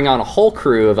won't bring on a whole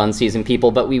crew of unseasoned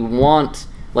people, but we want,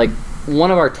 like,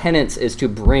 one of our tenets is to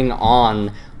bring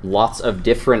on lots of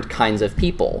different kinds of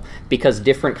people, because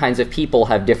different kinds of people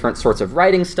have different sorts of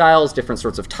writing styles, different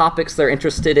sorts of topics they're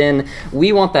interested in.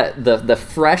 We want that the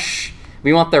fresh,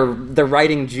 we want the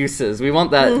writing juices. We want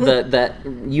that that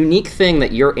unique thing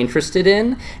that you're interested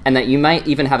in and that you might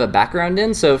even have a background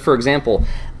in. So, for example,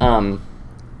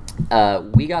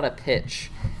 we got a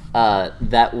pitch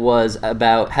that was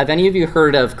about, have any of you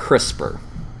heard of CRISPR?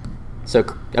 So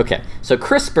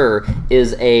CRISPR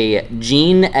is a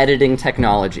gene editing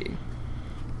technology.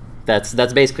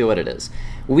 That's basically what it is.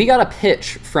 We got a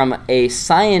pitch from a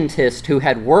scientist who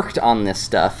had worked on this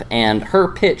stuff, and her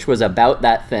pitch was about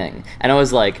that thing. And I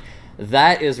was like,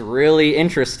 that is really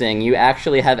interesting. You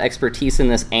actually have expertise in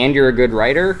this, and you're a good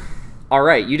writer. All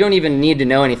right, you don't even need to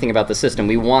know anything about the system.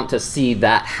 We want to see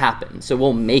that happen, so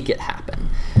we'll make it happen.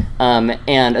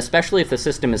 And especially if the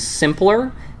system is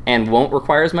simpler and won't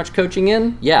require as much coaching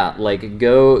in, yeah, like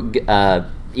go,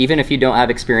 even if you don't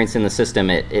have experience in the system,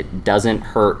 it doesn't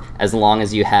hurt as long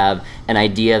as you have an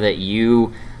idea that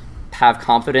you have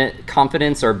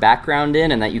confidence or background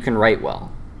in and that you can write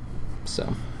well.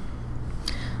 So.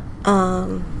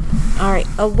 All right.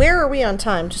 Where are we on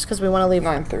time? Just because we want to leave.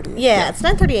 9:30. Yeah, it's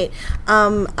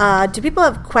 9:38. Do people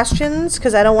have questions?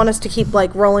 Because I don't want us to keep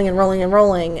like rolling and rolling and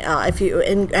rolling.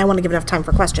 And I want to give enough time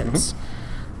for questions.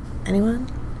 Mm-hmm. Anyone?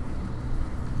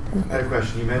 I had a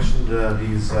question. You mentioned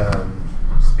these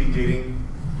speed dating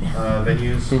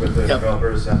venues with the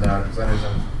developers and designers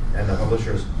and the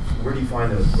publishers. Where do you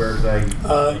find those? Where do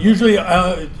they? Usually,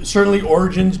 certainly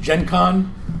Origins, Gen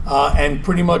Con, and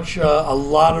pretty much a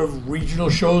lot of regional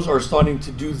shows are starting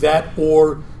to do that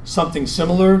or something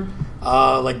similar.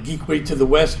 Like Geekway to the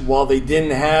West, while they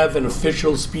didn't have an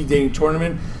official speed dating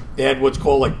tournament, they had what's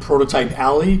called like Prototype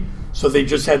Alley. So they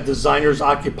just had designers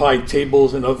occupy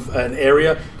tables in an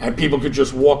area, and people could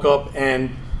just walk up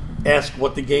and ask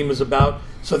what the game is about.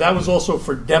 So that was also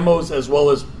for demos as well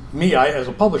as me. As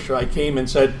a publisher, I came and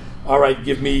said, all right,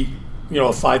 give me, a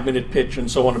 5-minute pitch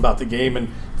and so on about the game. And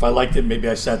if I liked it, maybe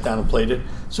I sat down and played it.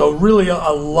 So really a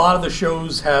lot of the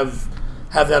shows have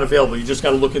that available. You just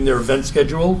got to look in their event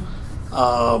schedule. Look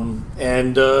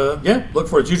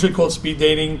for it. It's usually called speed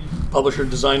dating, publisher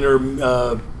designer,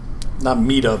 not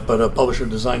meetup, but a publisher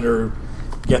designer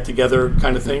get together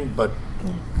kind of thing. But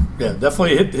yeah,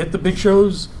 definitely hit the big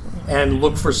shows and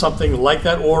look for something like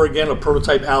that, or again a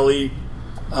Prototype Alley.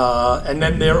 And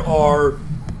then there are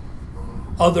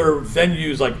other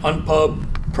venues like Unpub,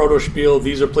 Protospiel.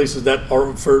 These are places that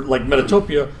are for, like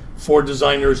Metatopia, for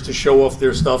designers to show off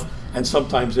their stuff. And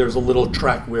sometimes there's a little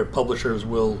track where publishers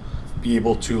will be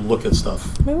able to look at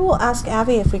stuff. Maybe we'll ask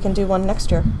Avi if we can do one next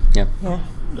year. Yeah.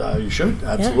 You should,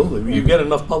 absolutely. Yeah. You get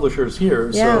enough publishers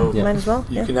here, so might as well.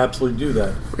 You can absolutely do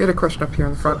that. We had a question up here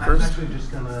in the front I first. was actually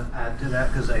just going to add to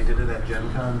that, because I did it at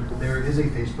Gen Con. There is a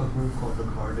Facebook group called the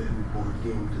Card and Board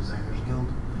Game Designers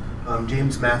Guild.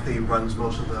 James Matthey runs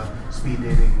most of the speed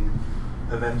dating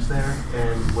events there,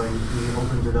 and when he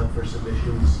opens it up for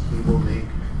submissions, he will make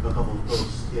a couple of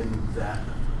posts in that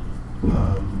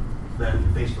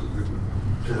Facebook group.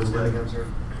 What's that again, sir?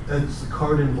 It's the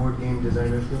Card and Board Game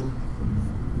Designers Guild.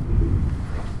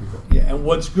 Yeah, and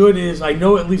what's good is, I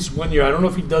know at least 1 year, I don't know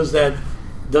if he does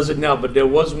it now, but there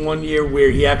was 1 year where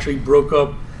he actually broke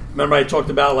up. Remember I talked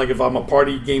about, like, if I'm a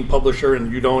party game publisher and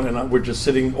you don't, and we're just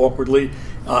sitting awkwardly,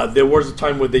 there was a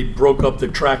time where they broke up the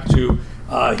track to,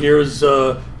 here's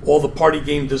all the party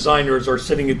game designers are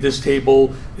sitting at this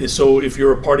table, so if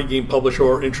you're a party game publisher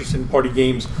or interested in party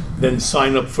games, then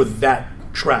sign up for that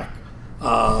track.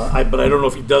 But I don't know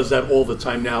if he does that all the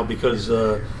time now, because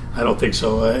I don't think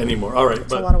so anymore. All right,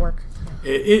 it's a lot of work.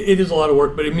 It is a lot of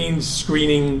work, but it means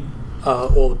screening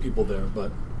all the people there.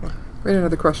 But we had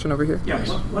another question over here. Yeah.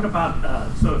 What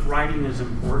about so if writing is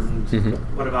important?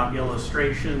 Mm-hmm. What about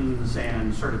illustrations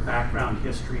and sort of background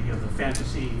history of the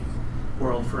fantasy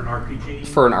world for an RPG?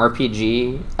 For an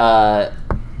RPG,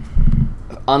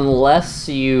 unless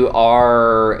you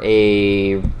are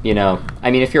if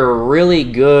you're a really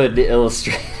good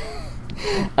illustrator.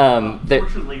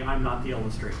 Fortunately, I'm not the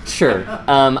illustrator. Sure.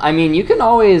 You can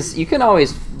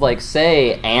always like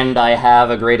say, and I have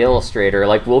a great illustrator.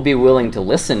 Like, we'll be willing to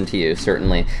listen to you,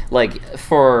 certainly. Like,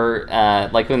 for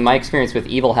in my experience with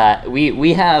Evil Hat,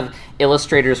 we have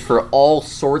illustrators for all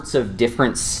sorts of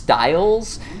different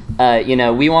styles.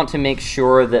 We want to make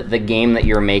sure that the game that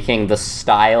you're making, the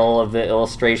style of the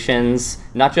illustrations,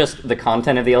 not just the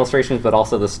content of the illustrations, but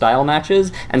also the style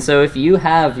matches. And so if you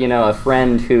have, a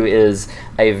friend who is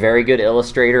a very good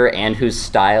illustrator and whose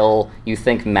style you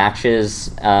think matches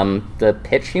the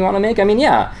pitch you want to make,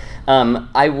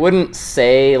 I wouldn't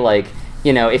say,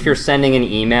 if you're sending an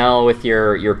email with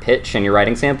your pitch and your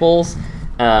writing samples,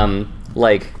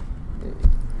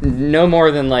 no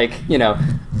more than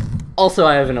also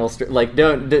I have an illustrator. Like,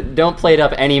 don't play it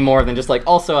up any more than just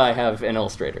also I have an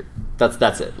illustrator.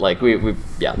 That's it.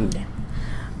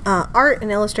 Art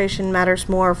and illustration matters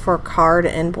more for card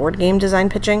and board game design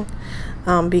pitching,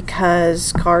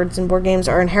 because cards and board games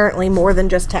are inherently more than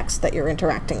just text that you're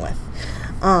interacting with.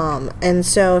 And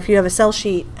so if you have a sell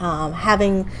sheet,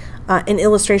 having an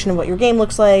illustration of what your game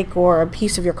looks like or a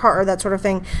piece of your card, that sort of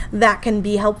thing, that can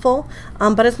be helpful,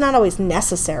 but it's not always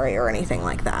necessary or anything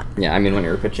like that. Yeah, when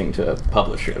you're pitching to a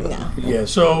publisher. Yeah,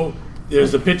 so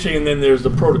there's the pitching and then there's the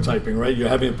prototyping, right? You're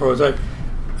having a prototype,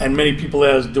 and many people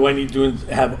ask, do I need to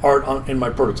have art in my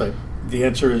prototype? The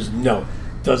answer is no.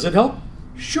 Does it help?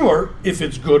 Sure, if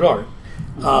it's good art.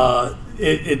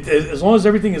 As long as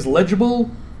everything is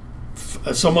legible,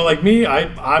 someone like me,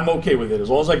 I'm okay with it. As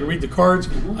long as I can read the cards,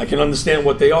 I can understand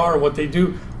what they are and what they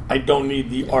do, I don't need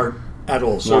the art at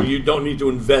all. So you don't need to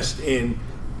invest in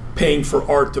paying for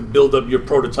art to build up your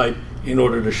prototype in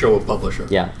order to show a publisher.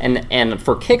 Yeah, and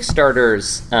for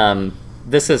Kickstarters,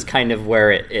 this is kind of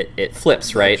where it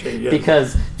flips, right?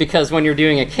 Yes. Because when you're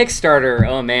doing a Kickstarter,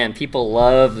 oh man, people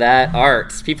love that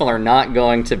art. People are not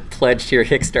going to pledge to your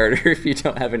Kickstarter if you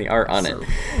don't have any art on it.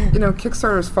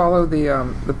 Kickstarters follow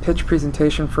the pitch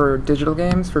presentation for digital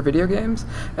games, for video games,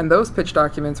 and those pitch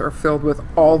documents are filled with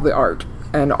all the art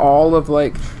and all of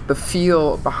the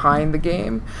feel behind the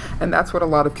game, and that's what a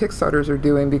lot of Kickstarters are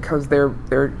doing, because they're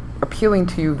appealing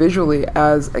to you visually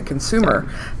as a consumer,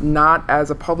 not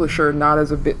as a publisher, not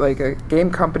as a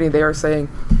game company. They are saying,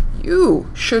 you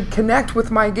should connect with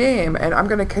my game, and I'm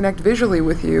going to connect visually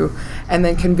with you and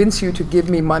then convince you to give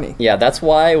me money. Yeah, that's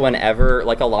why whenever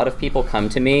a lot of people come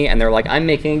to me and they're like, I'm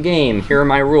making a game, here are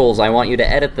my rules, I want you to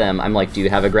edit them. I'm like, do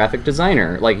you have a graphic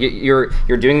designer?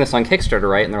 You're doing this on Kickstarter,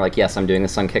 right? And they're like, yes, I'm doing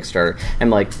this on Kickstarter. I'm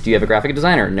like, do you have a graphic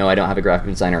designer? No, I don't have a graphic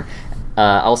designer.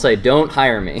 I'll say, don't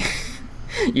hire me.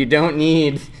 You don't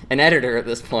need an editor at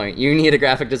this point. You need a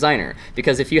graphic designer,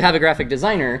 because if you have a graphic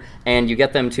designer and you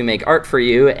get them to make art for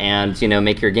you and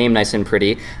make your game nice and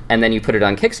pretty, and then you put it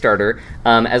on Kickstarter,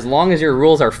 as long as your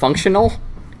rules are functional,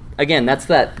 again,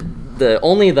 that's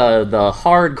only the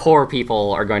hardcore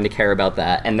people are going to care about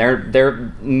that, and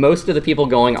they're most of the people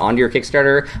going onto your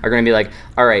Kickstarter are going to be like,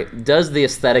 all right, does the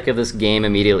aesthetic of this game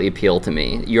immediately appeal to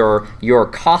me? Your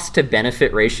cost to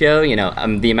benefit ratio,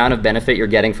 the amount of benefit you're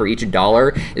getting for each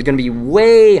dollar is going to be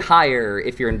way higher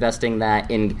if you're investing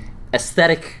that in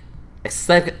aesthetic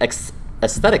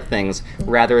things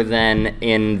rather than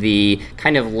in the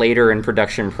kind of later in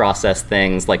production process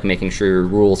things, like making sure your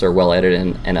rules are well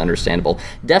edited and understandable.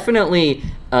 Definitely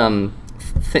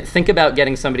think about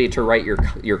getting somebody to write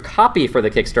your copy for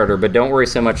the Kickstarter, but don't worry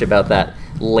so much about that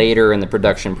later in the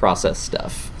production process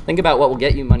stuff. Think about what will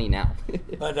get you money now.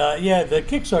 But the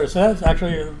Kickstarter, so that's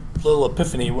actually a little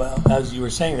epiphany as you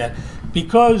were saying that,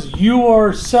 because you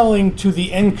are selling to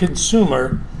the end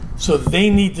consumer, so they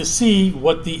need to see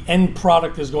what the end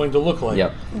product is going to look like.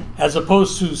 Yep. As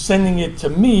opposed to sending it to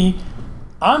me,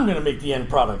 I'm going to make the end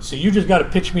product. So you just got to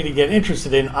pitch me to get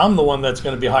interested in. I'm the one that's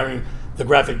going to be hiring the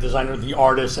graphic designer, the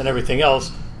artist, and everything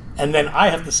else. And then I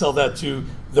have to sell that to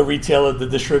the retailer, the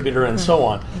distributor, and so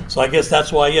on. So I guess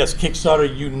that's why, yes,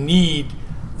 Kickstarter, you need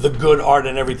the good art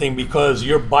and everything, because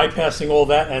you're bypassing all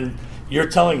that and you're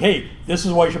telling, hey, this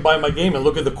is why you should buy my game, and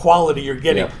look at the quality you're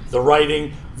getting, the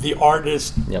writing, the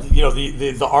artist,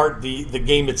 the art, the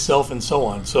game itself, and so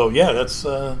on. So yeah, that's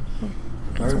So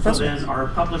then are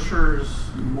publishers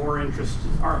more interested?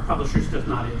 Are publishers just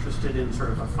not interested in sort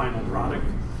of a final product?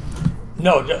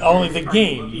 No, only the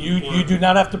game. You do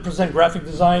not have to present graphic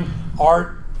design,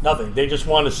 art, nothing. They just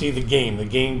want to see the game. The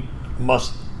game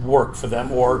must work for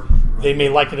them, or they may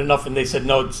like it enough and they said,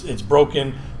 no, it's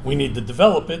broken, we need to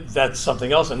develop it. That's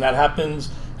something else, and that happens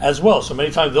as well. So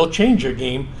many times they'll change your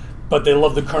game, but they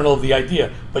love the kernel of the idea.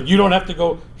 But you don't have to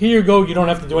go, here you go, you don't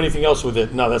have to do anything else with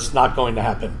it. No, that's not going to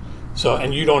happen. So,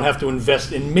 and you don't have to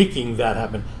invest in making that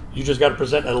happen. You just got to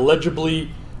present a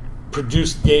legibly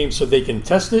produced game so they can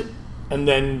test it, and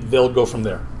then they'll go from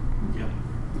there. Yeah.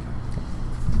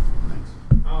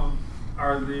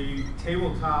 Are the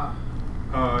tabletop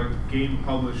game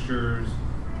publishers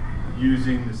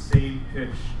using the same pitch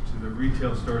to the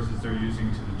retail stores as they're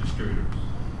using to the distributors?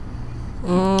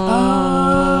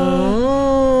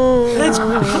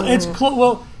 It's close.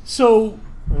 Well, so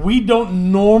we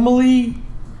don't normally,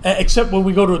 except when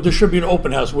we go to a distributor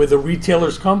open house where the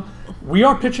retailers come, we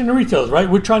are pitching to retailers, right?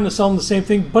 We're trying to sell them the same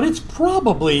thing, but it's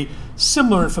probably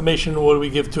similar information to what we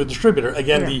give to a distributor.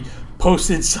 Again, the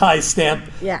posted size stamp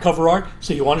cover art.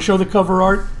 So you want to show the cover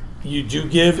art. You do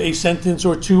give a sentence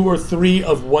or two or three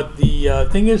of what the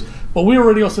thing is, but we're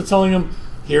already also telling them,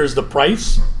 here's the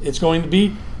price it's going to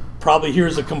be. Probably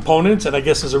here's the components, and I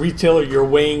guess as a retailer, you're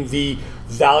weighing the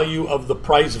value of the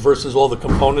price versus all the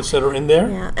components that are in there.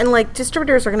 Yeah, and like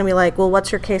distributors are going to be like, well,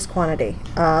 what's your case quantity?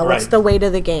 What's the weight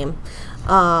of the game?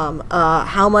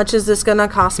 How much is this going to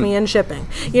cost me in shipping?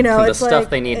 You know, the it's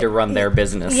stuff they need to run their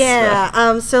business.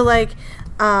 Yeah. So like,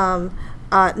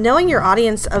 knowing your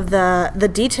audience of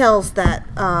the details that,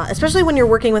 especially when you're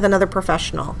working with another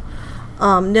professional,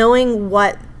 knowing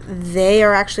what they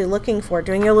are actually looking for,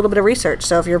 doing a little bit of research.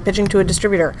 So if you're pitching to a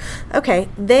distributor, okay,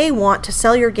 they want to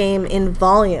sell your game in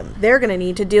volume. They're going to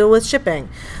need to deal with shipping.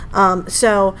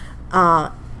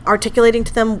 Articulating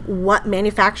to them what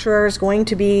manufacturer is going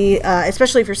to be,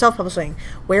 especially if you're self-publishing,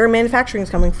 where manufacturing is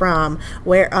coming from,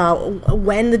 where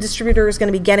when the distributor is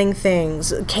going to be getting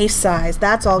things, case size,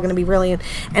 that's all going to be really.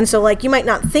 And so like you might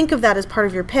not think of that as part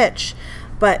of your pitch,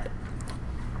 but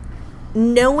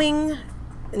knowing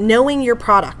your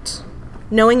product,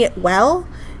 knowing it well,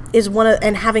 is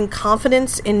and having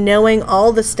confidence in knowing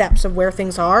all the steps of where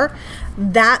things are,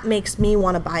 that makes me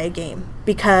want to buy a game.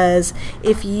 Because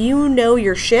if you know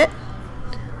your shit,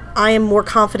 I am more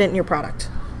confident in your product.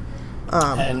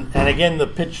 And again, the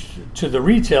pitch to the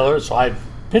retailer, so I've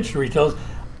pitched to retailers,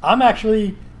 I'm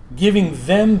actually giving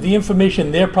them the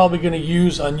information they're probably going to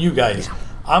use on you guys. Yeah.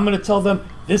 I'm going to tell them,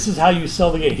 this is how you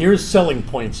sell the game. Here's selling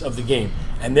points of the game.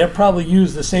 And they'll probably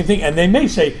use the same thing. And they may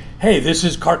say, hey, this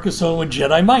is Carcassonne with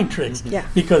Jedi mind tricks. Yeah.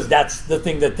 Because that's the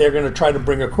thing that they're going to try to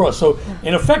bring across. So,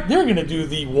 in effect, they're going to do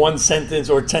the 1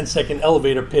 sentence or 10-second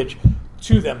elevator pitch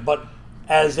to them. But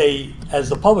as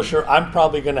the publisher, I'm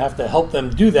probably going to have to help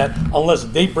them do that unless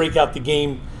they break out the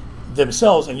game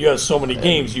themselves. And you have so many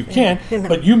games, you can't.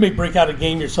 But you may break out a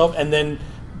game yourself and then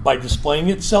by displaying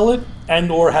it, sell it,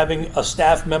 and or having a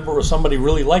staff member or somebody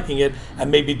really liking it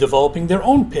and maybe developing their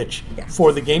own pitch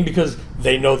for the game because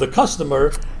they know the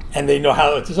customer and they know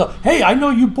how to sell. Hey, I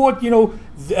know you bought,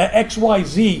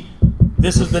 XYZ.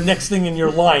 This is the next thing in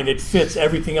your line. It fits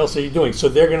everything else that you're doing. So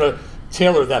they're going to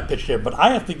tailor that pitch there. But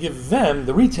I have to give them,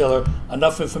 the retailer,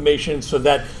 enough information so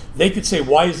that they could say,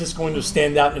 why is this going to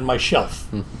stand out in my shelf?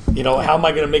 How am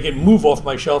I going to make it move off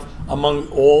my shelf among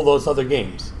all those other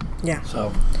games? Yeah.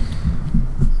 So,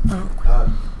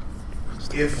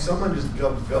 if someone just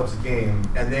develops a game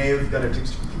and they've done a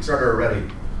Kickstarter already,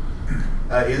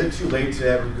 is it too late to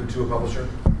ever go to a publisher?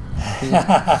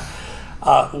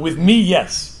 With me,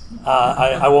 yes.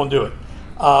 I won't do it.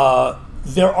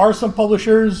 There are some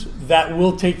publishers that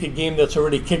will take a game that's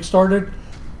already Kickstarted,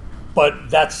 but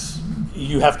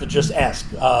you have to just ask.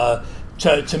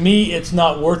 To me, it's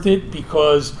not worth it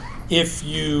because if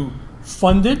you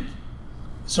fund it,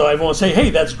 so everyone will say, hey,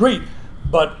 that's great,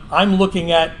 but I'm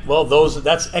looking at, well,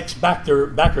 that's X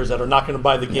backers that are not going to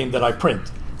buy the game that I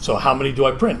print. So how many do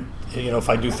I print? If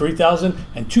I do 3,000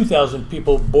 and 2,000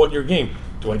 people bought your game,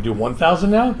 do I do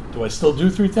 1,000 now? Do I still do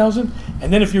 3,000?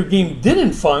 And then if your game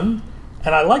didn't fund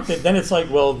and I liked it, then it's like,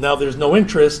 well, now there's no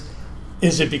interest.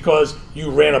 Is it because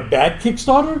you ran a bad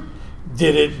Kickstarter?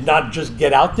 Did it not just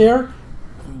get out there?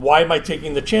 Why am I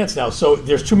taking the chance now? So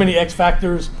there's too many X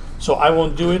factors. So I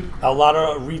won't do it. A lot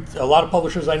of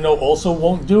publishers I know also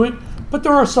won't do it, but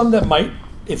there are some that might.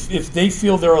 If they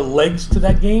feel there are legs to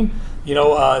that game,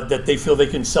 that they feel they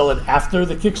can sell it after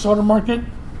the Kickstarter market,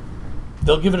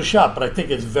 they'll give it a shot. But I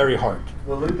think it's very hard.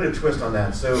 Well, let me put a twist on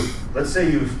that. So let's say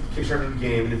you've Kickstarted a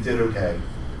game and it did okay,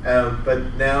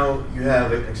 but now you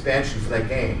have an expansion for that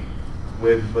game.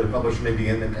 Would a publisher maybe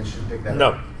in and should pick that up?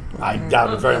 No, I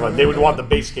doubt it very much. They would want the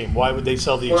base game. Why would they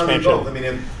sell the expansion? I mean,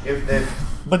 if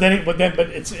But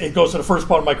it goes to the first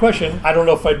part of my question. I don't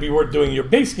know if I'd be worth doing your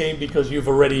base game because you've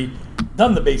already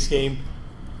done the base game.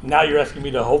 Now you're asking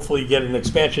me to hopefully get an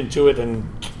expansion to it, and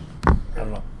I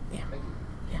don't know. Yeah.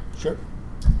 Sure.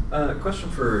 Question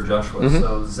for Joshua.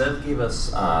 So Zev gave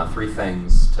us 3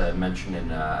 things to mention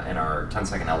in our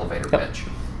 10-second elevator pitch.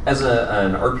 As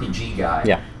an RPG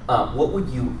guy, what would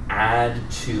you add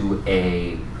to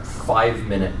a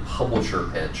 5-minute publisher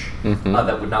pitch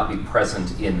that would not be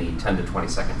present in the 10 to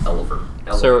 20-second elevator?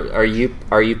 So are you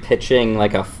pitching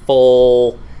like a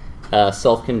full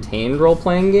self-contained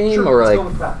role-playing game, Sure, or let's like? go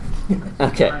with that.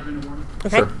 Okay.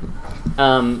 Okay. Sure.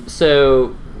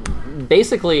 So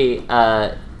basically,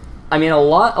 I mean, a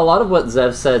lot of what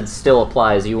Zev said still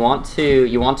applies. You want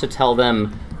to tell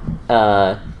them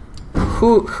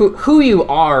who you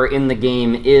are in the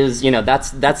game is,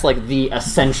 that's like the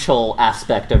essential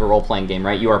aspect of a role-playing game,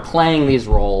 right? You are playing these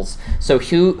roles, so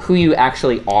who you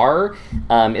actually are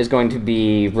is going to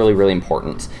be really, really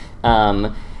important.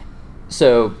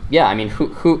 So yeah, I mean,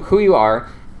 who you are.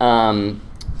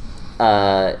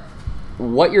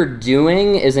 What you're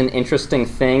doing is an interesting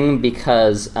thing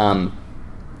because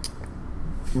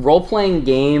role-playing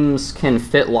games can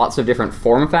fit lots of different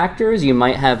form factors. You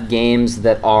might have games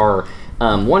that are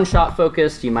one-shot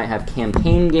focused. You might have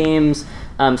campaign games.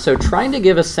 So trying to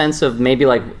give a sense of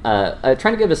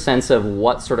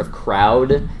what sort of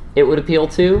crowd it would appeal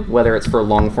to, whether it's for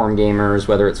long-form gamers,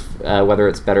 whether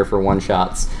it's better for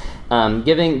one-shots.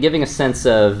 Giving a sense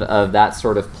of that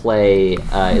sort of play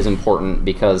is important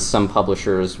because some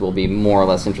publishers will be more or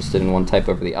less interested in one type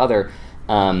over the other.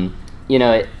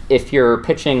 If you're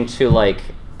pitching to like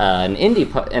an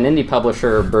indie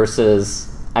publisher versus,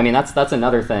 I mean, that's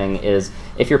another thing, is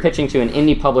if you're pitching to an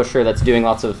indie publisher that's doing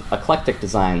lots of eclectic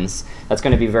designs, that's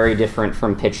going to be very different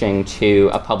from pitching to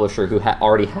a publisher who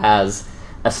already has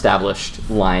established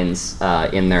lines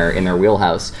in their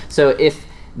wheelhouse. So if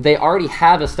they already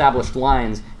have established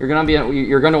lines, you're going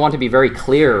to want to be very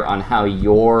clear on how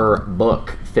your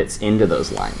book fits into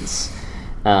those lines.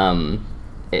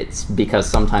 It's because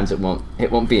sometimes it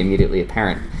won't be immediately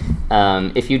apparent.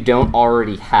 If you don't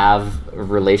already have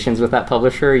relations with that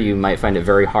publisher, you might find it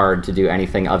very hard to do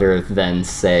anything other than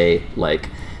say, like,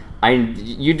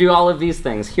 you do all of these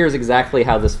things. Here's exactly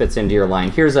how this fits into your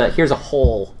line. Here's a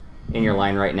hole in your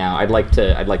line right now. I'd like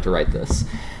to write this.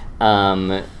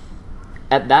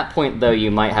 At that point, though, you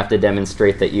might have to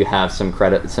demonstrate that you have some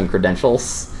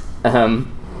credentials.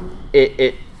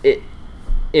 It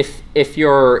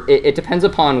depends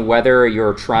upon whether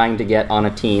you're trying to get on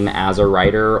a team as a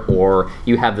writer or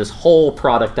you have this whole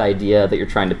product idea that you're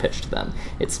trying to pitch to them.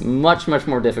 It's much, much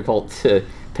more difficult to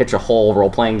pitch a whole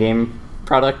role-playing game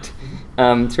product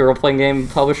to a role-playing game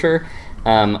publisher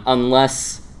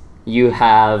unless you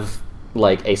have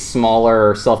like a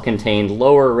smaller, self-contained,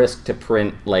 lower risk to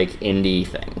print like indie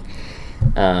thing.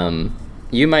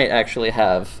 You might actually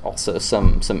have also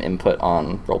some input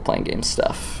on role-playing game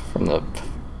stuff from the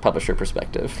publisher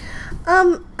perspective.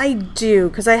 I do,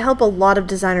 because I help a lot of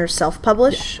designers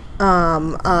self-publish,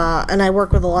 and I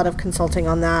work with a lot of consulting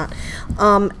on that.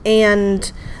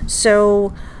 And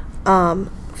so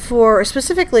for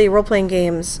specifically role-playing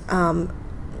games,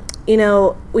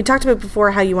 we talked about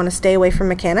before how you want to stay away from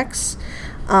mechanics,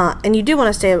 and you do want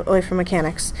to stay away from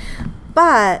mechanics,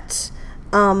 but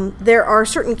there are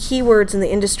certain keywords in the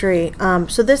industry.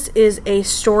 So this is a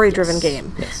story-driven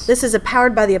game. Yes. This is a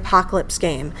Powered by the Apocalypse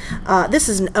game. This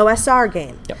is an OSR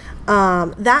game. Yep.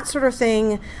 That sort of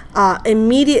thing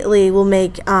immediately will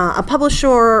make a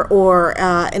publisher or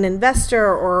an investor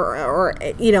or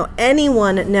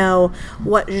anyone know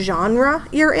what genre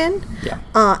you're in. Yeah.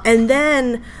 And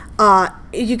then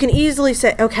you can easily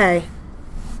say, okay,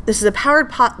 this is a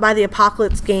Powered by the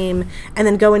Apocalypse game, and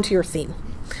then go into your theme.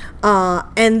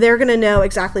 And they're going to know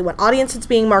exactly what audience it's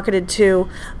being marketed to.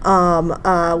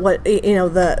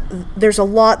 There's a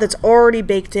lot that's already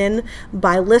baked in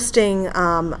by listing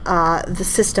the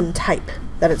system type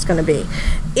that it's going to be.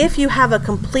 If you have a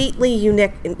completely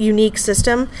unique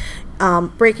system,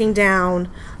 breaking down,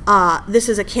 this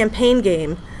is a campaign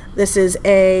game, this is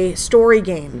a story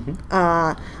game.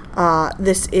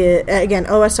 This is, again,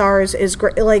 OSR is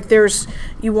great. Like,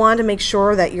 you want to make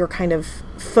sure that you're kind of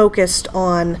focused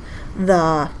on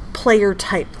the player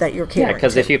type that you're catering to. Yeah,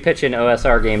 because if you pitch an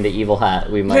OSR game to Evil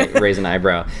Hat, we might raise an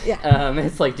eyebrow. Yeah.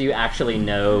 It's like, do you actually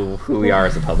know who we are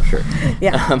as a publisher?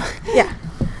 Yeah. Yeah.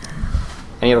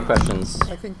 Any other questions?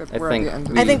 I think that we're at the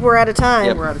end. I think we're out of time.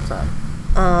 Yep. We're out of time.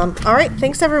 All right.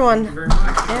 Thanks, everyone. Thank you very much.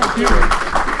 Yeah.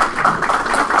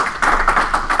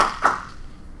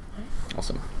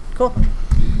 Awesome. Cool.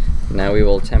 Now we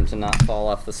will attempt to not fall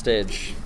off the stage.